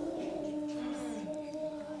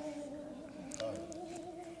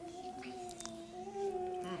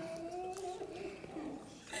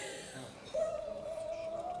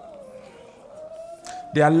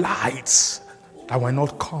 There are lights that will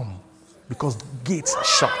not come because gates are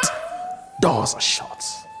shut, doors are shut,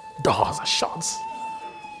 doors are shut.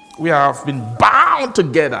 We have been bound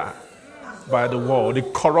together by the world, the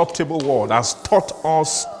corruptible world, has taught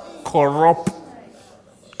us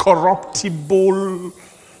corruptible,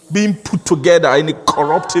 being put together in a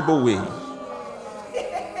corruptible way.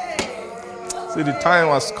 See, the time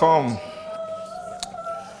has come.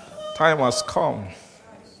 Time has come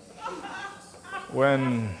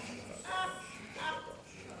when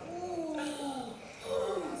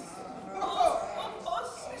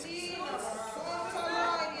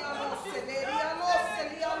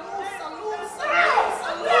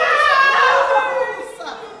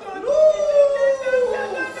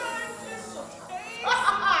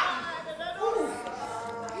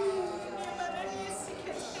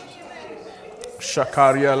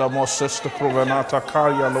Shakaria la Mosesta Provenata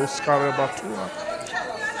Karia Los Carabatua.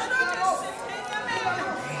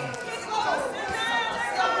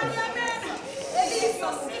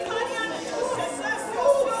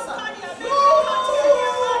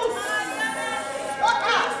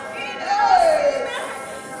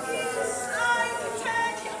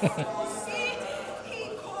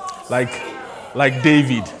 Like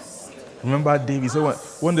David. Remember David? So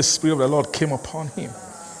when the Spirit of the Lord came upon him,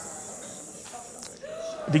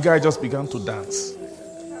 the guy just began to dance.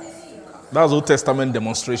 That was Old Testament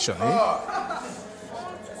demonstration.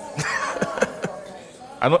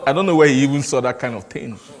 I don't know where he even saw that kind of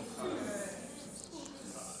thing.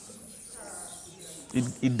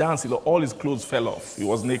 He danced. All his clothes fell off. He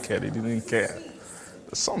was naked. He didn't care.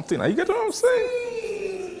 There's something. Are you getting what I'm saying?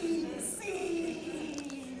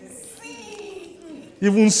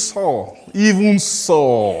 Even Saul,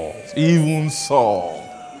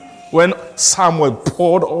 when Samuel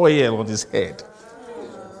poured oil on his head.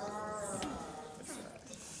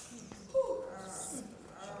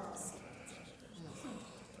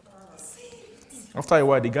 After a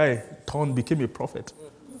while, the guy became a prophet.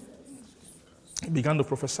 He began to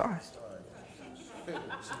prophesy.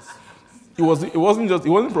 He wasn't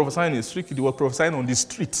prophesying in the street, he was prophesying on the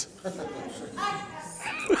street.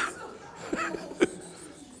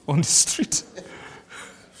 On the street.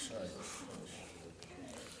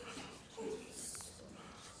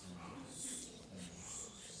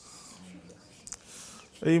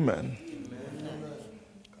 Amen.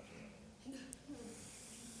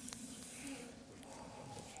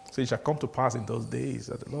 So it shall come to pass in those days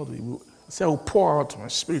that the Lord will say, I will pour out my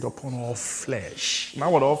spirit upon all flesh.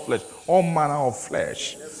 Not what all flesh, all manner of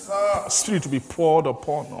flesh. Yes, sir. Spirit to be poured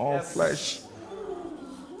upon all flesh.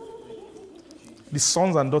 The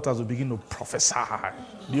sons and daughters will begin to prophesy.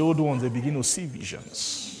 The old ones, they begin to see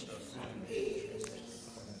visions.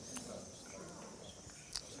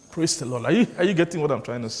 Praise the Lord. Are you getting what I'm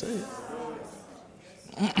trying to say?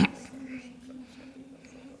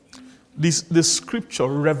 The scripture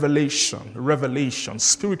revelation,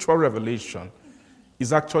 spiritual revelation,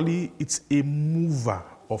 is actually, it's a mover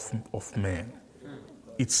of men.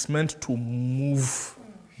 It's meant to move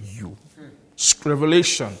you.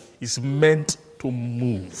 Revelation is meant to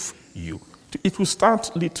move you. It will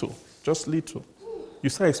start little, just little. You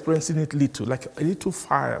start experiencing it little, like a little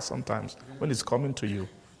fire sometimes when it's coming to you.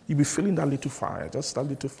 You'll be feeling that little fire, just that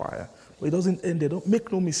little fire. But it doesn't end there. Don't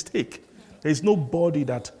make no mistake. There is nobody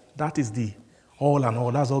that is the all and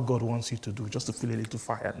all. That's all God wants you to do, just to feel a little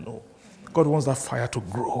fire. No. God wants that fire to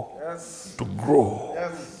grow, to grow,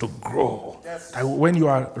 to grow. That when you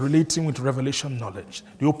are relating with revelation knowledge,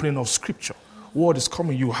 the opening of scripture, word is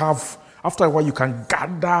coming, you have, after a while, you can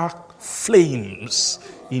gather flames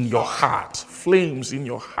in your heart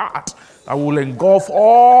that will engulf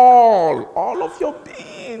all of your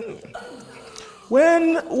being.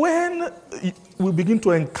 When we begin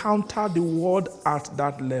to encounter the word at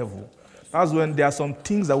that level, that's when there are some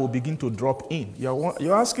things that will begin to drop in.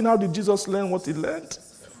 You're asking, how did Jesus learn what he learned?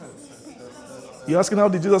 You're asking, how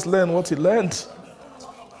did Jesus learn what he learned?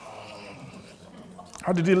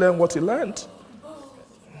 How did he learn what he learned?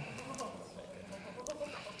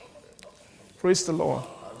 Praise the Lord.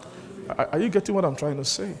 Are you getting what I'm trying to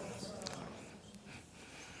say?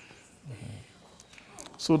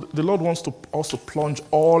 So the Lord wants to also plunge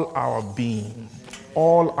all our being.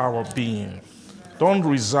 Don't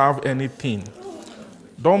reserve anything.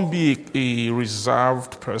 Don't be a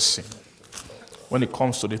reserved person when it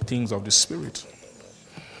comes to the things of the Spirit.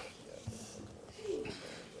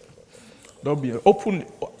 Don't be open.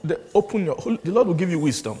 The Lord will give you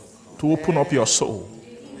wisdom to open up your soul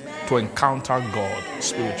to encounter God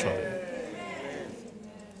spiritually.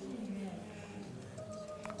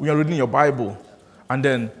 When you're reading your Bible, and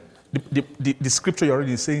then the scripture you're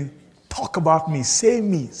reading is saying, talk about me, say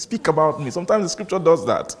me, speak about me. Sometimes the scripture does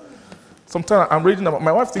that. Sometimes I'm reading about,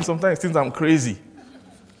 my wife sometimes thinks I'm crazy.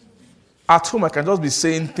 At home, I can just be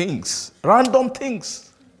saying things, random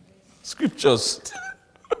things. Scriptures.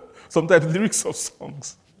 Sometimes lyrics of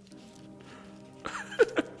songs.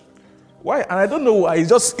 Why? And I don't know why.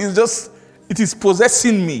 It is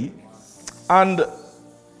possessing me. And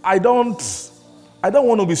I don't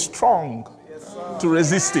want to be strong to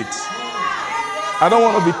resist it. I don't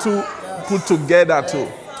want to be too put together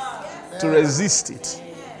to resist it.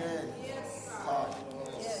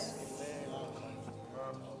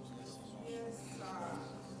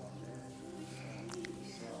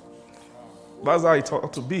 That's how it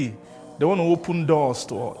ought to be. They want to open doors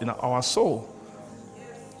to in our soul.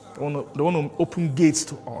 They want to open gates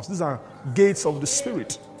to us. These are gates of the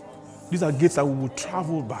Spirit. These are gates that we will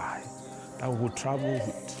travel by, that we will travel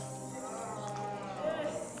with.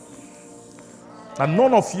 And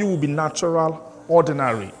none of you will be natural,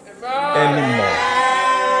 ordinary anymore.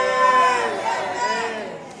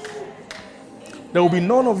 There will be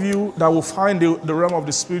none of you that will find the realm of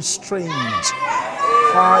the Spirit strange,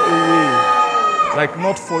 far away, like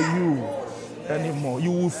not for you anymore.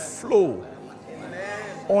 You will flow.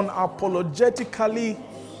 Unapologetically,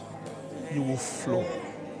 you will flow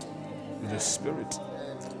with the Spirit.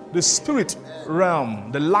 The Spirit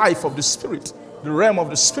realm, the life of the Spirit, the realm of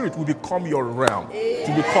the Spirit will become your realm,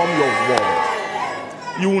 to become your world.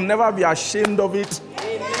 You will never be ashamed of it.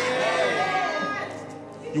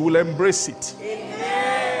 You will embrace it.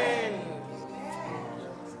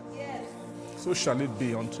 So shall it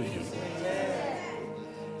be unto you.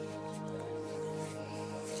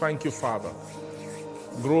 Thank you, Father.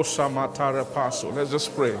 Grossa matara paso. Let's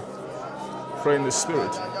just pray. Pray in the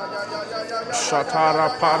Spirit. Shatara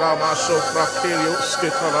para maso frakerio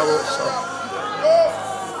sketarabosa.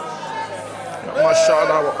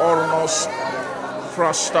 Mashada ornos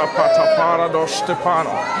frasta pata parados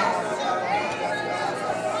stepano.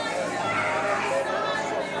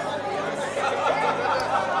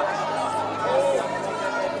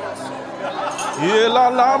 Yela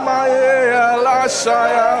lama yela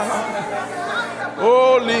shaya.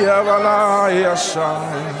 Holy Heavenly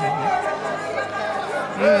Yashai,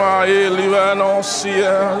 my Elivano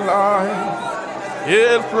Sielai,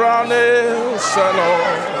 El Prane Sano,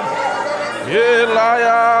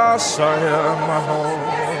 Elaya Saya Maho,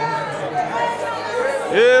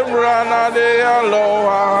 Ebrana de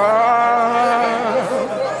Aloha,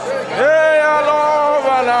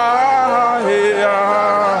 Ealovana,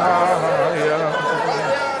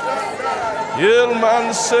 Ilman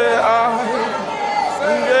se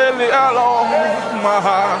Eli Aloma,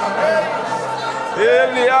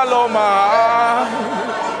 Eli Aloma,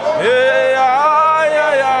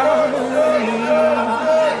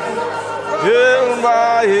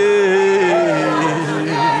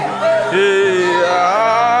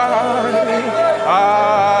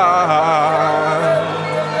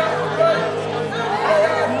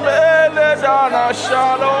 Meledana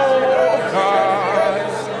Shaloka,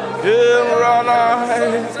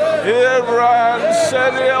 Iran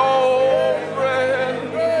Serio,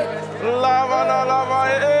 Lavana Lava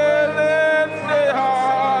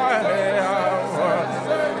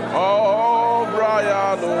Oh,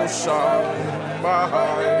 Brian Ocean,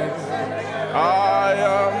 I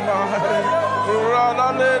am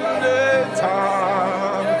running in the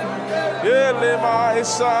time. Yele my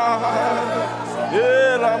son,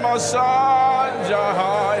 Yela my son,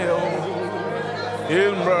 Jahayo,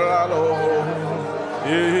 Imbralo.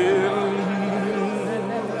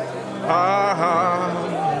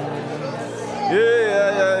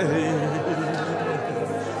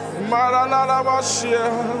 Maranana Mashia,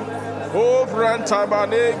 O Branta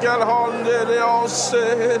Banegel Honde de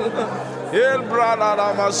Osel, Il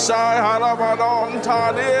Brana Masai Haramadon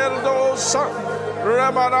Tadil Dosa,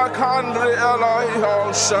 Remana Kandri Elai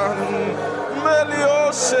Ocean,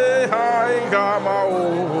 Meliose Hai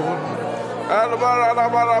Gamaun. Albarana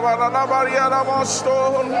Barabana Mariana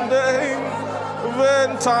Mostonde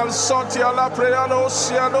Ventan Sotia La Preano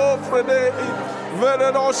Siano Prede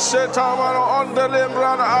Veneno Setamano on the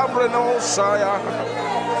Limbrana Abreno Saya.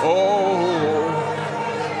 Oh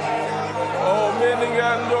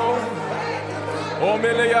Miliando, oh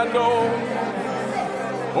Miliando,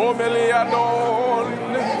 oh Miliando,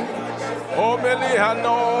 oh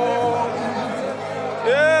Miliando,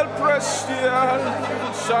 El Prestial.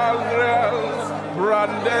 Shalrel,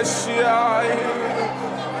 Brandesiai,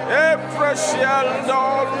 Epresial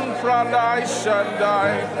Don, Pradai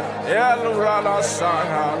Shandai, El Rana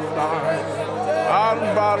Sanalai,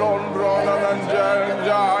 Anbalon Bronan and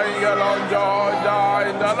Jai, Galon Joy, Jai,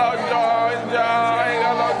 Dalon Joy, Jai,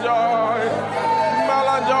 Galon Joy,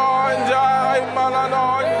 Malajoy, Jai,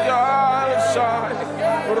 Malanon, Jai, Shai,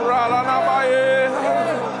 Ralanamae,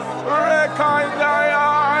 Rekai Jai.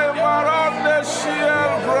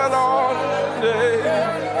 Brother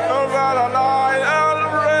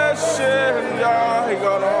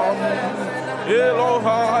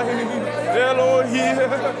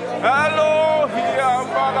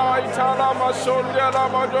Aitana Masolia la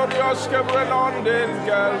Majorios Kebrenon del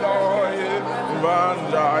Galoi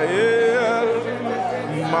Vandael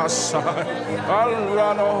Masai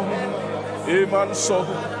Alrano Imanso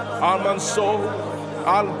Almanso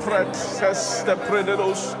Alpret Feste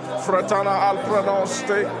Prededos Fratana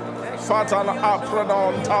Alprenoste Fatana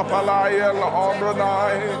Aprenon Tapalayel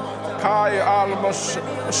Ombranai Kai Almos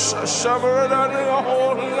Shaveran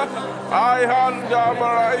Hol I Handa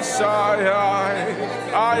Marisai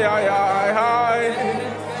I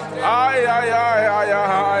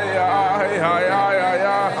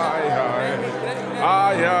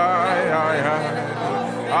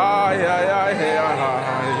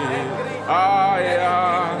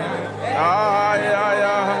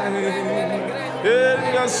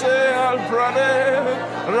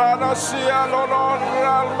Ranasia non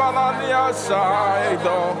Ralmania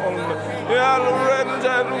Saidon El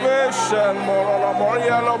Rendelvation Morola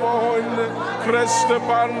Moriala Moin Creste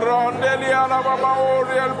Pandron Deliana Mama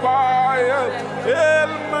Oriel Pai El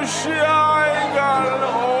Mashiach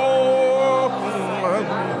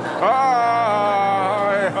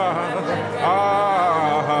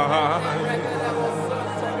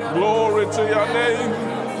Glory to your name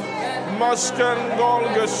Muskan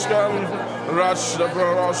Golgaskan Rush the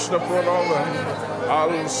Pronoven,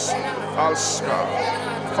 Alska.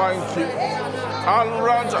 Thank you.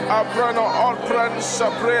 Alraj Abrano, Alpren,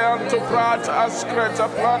 Saprian to Prat, Ascreta,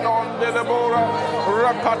 Planon, Delebora,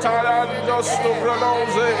 Rapatalan, Dosto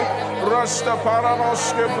Branoze, Rasta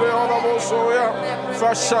Paranoske, Breonobosoya,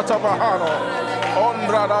 Fashata Bahano,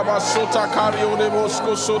 Ondrada Basuta Cario de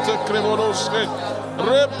Bosco Sote Cremonoske,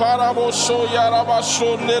 Reparaboso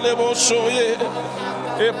Yarabaso, Nelebosoye.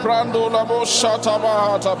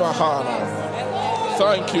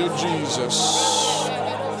 Thank you, Jesus.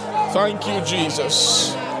 Thank you,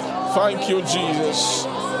 Jesus. Thank you, Jesus.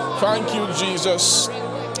 Thank you, Jesus.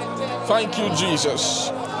 Thank you,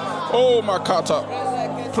 Jesus. Oh, Makata.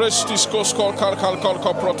 Prestisco Skol Kalkal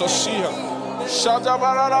Protosia.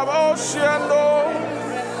 Shadabarabosiando.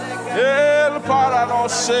 El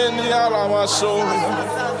Paranosenia Lamaso.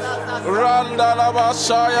 Randa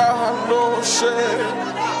Labasaya no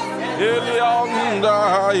she.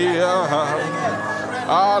 Elianda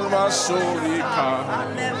Alma Solika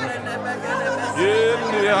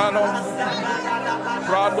Eliano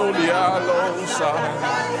Prado Lialosa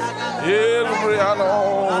Eliano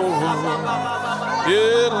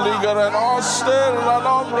Eligareno Stella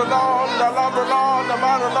Lombranon, the Lombranon, the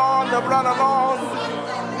Maranon, the Brananon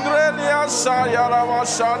Grenia Sayara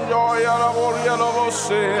Masanjo Yaramoria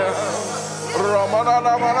Lovosea Romana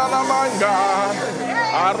Manga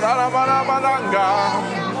Arana Mananga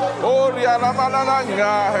Oriana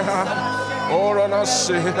Mananga Orana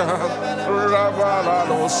Sea Ravana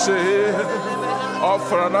no Sea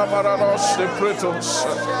Ofrana Maranos de Pretos.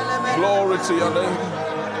 Glory to your name.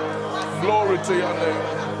 Glory to your name.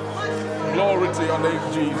 Glory to your name,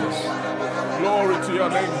 Jesus. Glory to your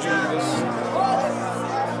name, Jesus.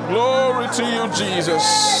 Glory to you, Jesus.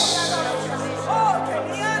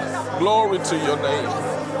 Glory to your name.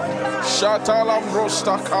 Shatalam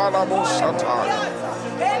rosta kalamo sataya.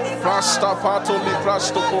 Prasta pato li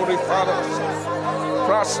prasto corifaras.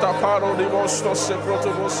 Prasta paro di mosto se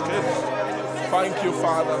protobosque. Thank you,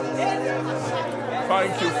 Father.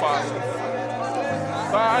 Thank you, Father.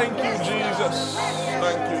 Thank you, Jesus.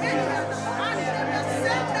 Thank you, Jesus.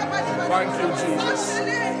 Thank you, Jesus.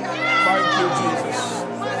 Thank you, Jesus.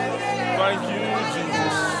 Thank you,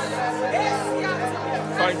 Jesus.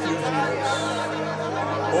 Thank you, Jesus.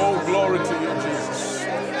 Oh, glory to you, Jesus.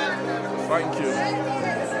 Thank you.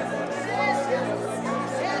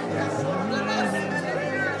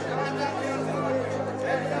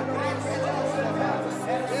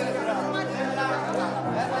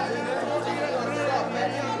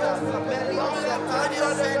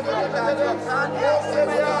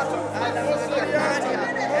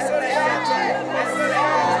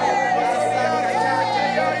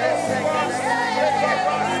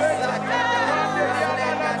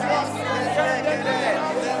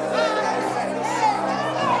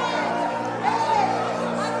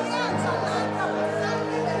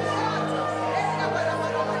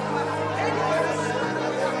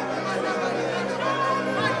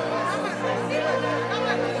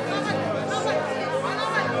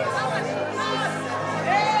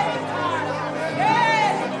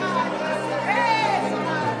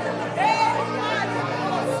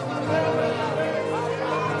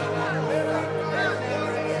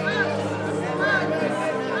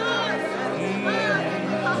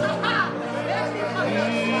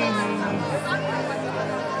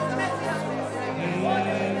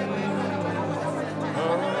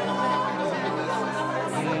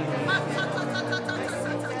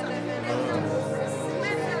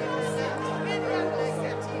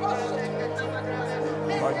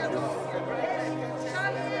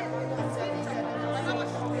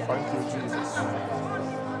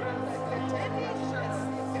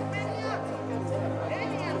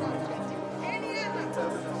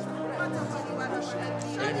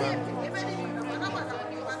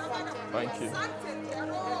 Thank you.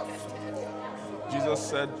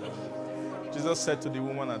 Jesus said to the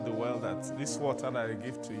woman at the well that this water that I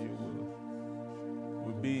give to you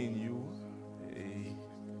will be in you a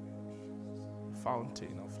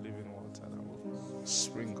fountain of living water that will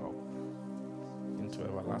spring up into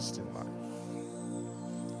everlasting life.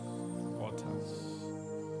 Waters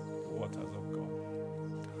of God.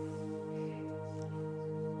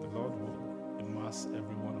 The Lord will immerse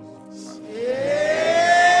every one of us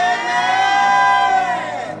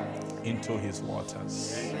into his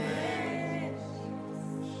waters.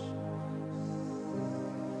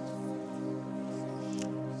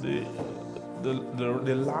 The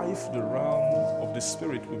life, the realm of the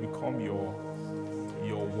Spirit will become your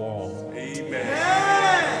wall. Amen.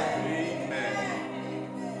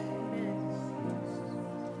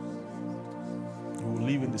 You will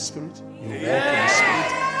live in the Spirit. You will walk in the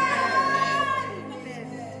Spirit.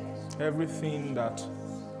 Everything that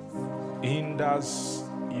hinders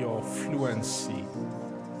your fluency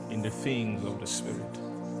in the things of the Spirit,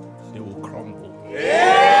 they will crumble.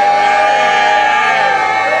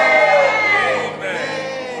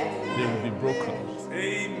 They will be broken.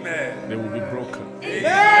 Amen. They will be broken.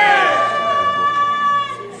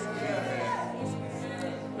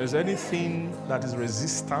 There's anything that is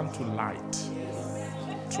resistant to light,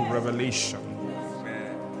 to revelation,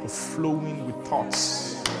 to flowing with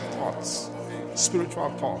thoughts, spiritual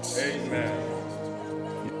thoughts. Amen.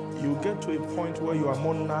 You get to a point where you are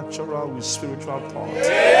more natural with spiritual thoughts.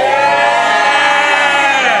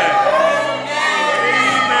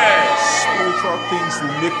 Spiritual things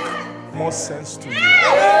will make more sense to you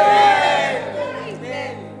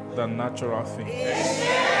than natural things.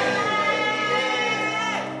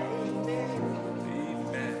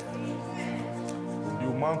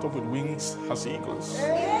 You mount up with wings as eagles.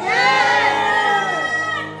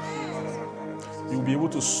 You'll be able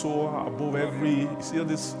to soar above every. You see all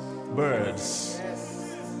these birds.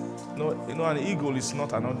 No, an eagle is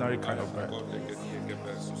not an ordinary kind of bird.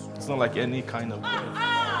 It's not like any kind of bird.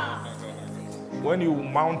 When you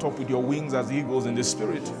mount up with your wings as eagles in the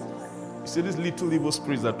spirit, you see these little evil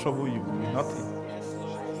spirits that trouble you with nothing.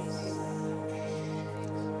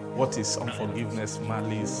 What is unforgiveness,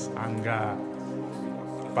 malice, anger,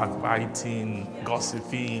 backbiting,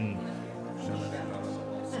 gossiping,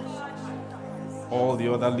 all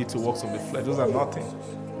the other little works of the flesh? Those are nothing.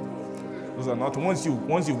 Those are nothing. Once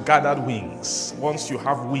you've gathered wings, once you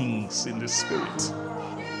have wings in the spirit,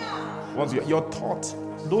 once your thought,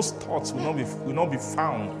 those thoughts will not be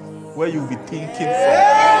found where you'll be thinking from.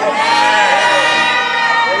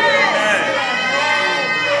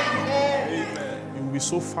 You will be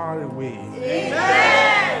so far away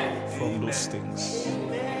from those things.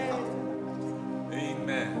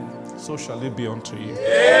 Amen. So shall it be unto you.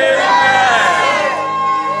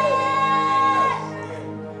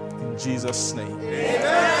 In Jesus' name.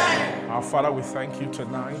 Our Father, we thank you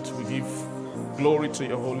tonight. We give glory to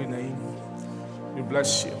your holy name. We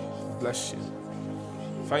bless you. Bless you.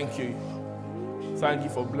 Thank you. Thank you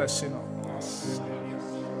for blessing us.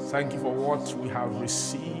 Thank you for what we have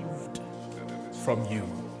received from you.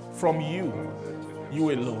 From you.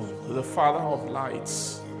 You alone. The Father of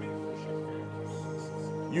lights.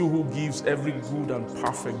 You who gives every good and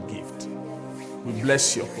perfect gift. We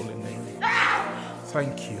bless your holy name.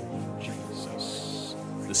 Thank you, Jesus,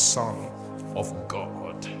 the Son of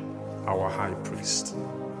God, our high priest.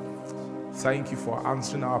 Thank you for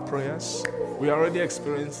answering our prayers. We are already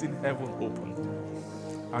experiencing heaven open,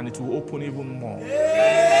 and it will open even more. We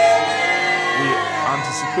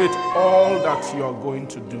anticipate all that you are going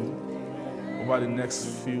to do over the next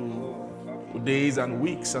few days and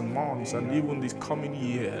weeks and months and even this coming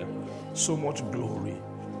year. So much glory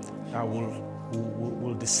that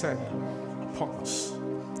will descend upon us.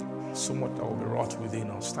 So much that will be wrought within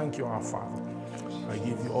us. Thank you, our Father. I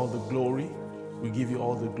give you all the glory. We give you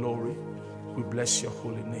all the glory. We bless your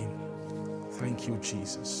holy name. Thank you,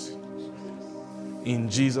 Jesus. In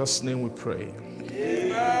Jesus' name we pray.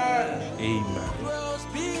 Amen. Amen.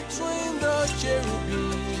 Between the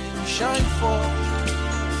cherubim shine forth.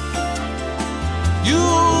 You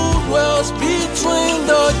dwells between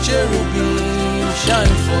the cherubim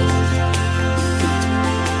shine forth.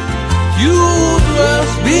 You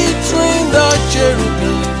dwells between the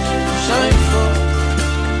cherubim shine forth.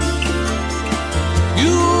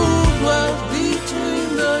 You dwells between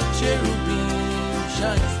the cherubim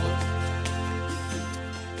shine forth.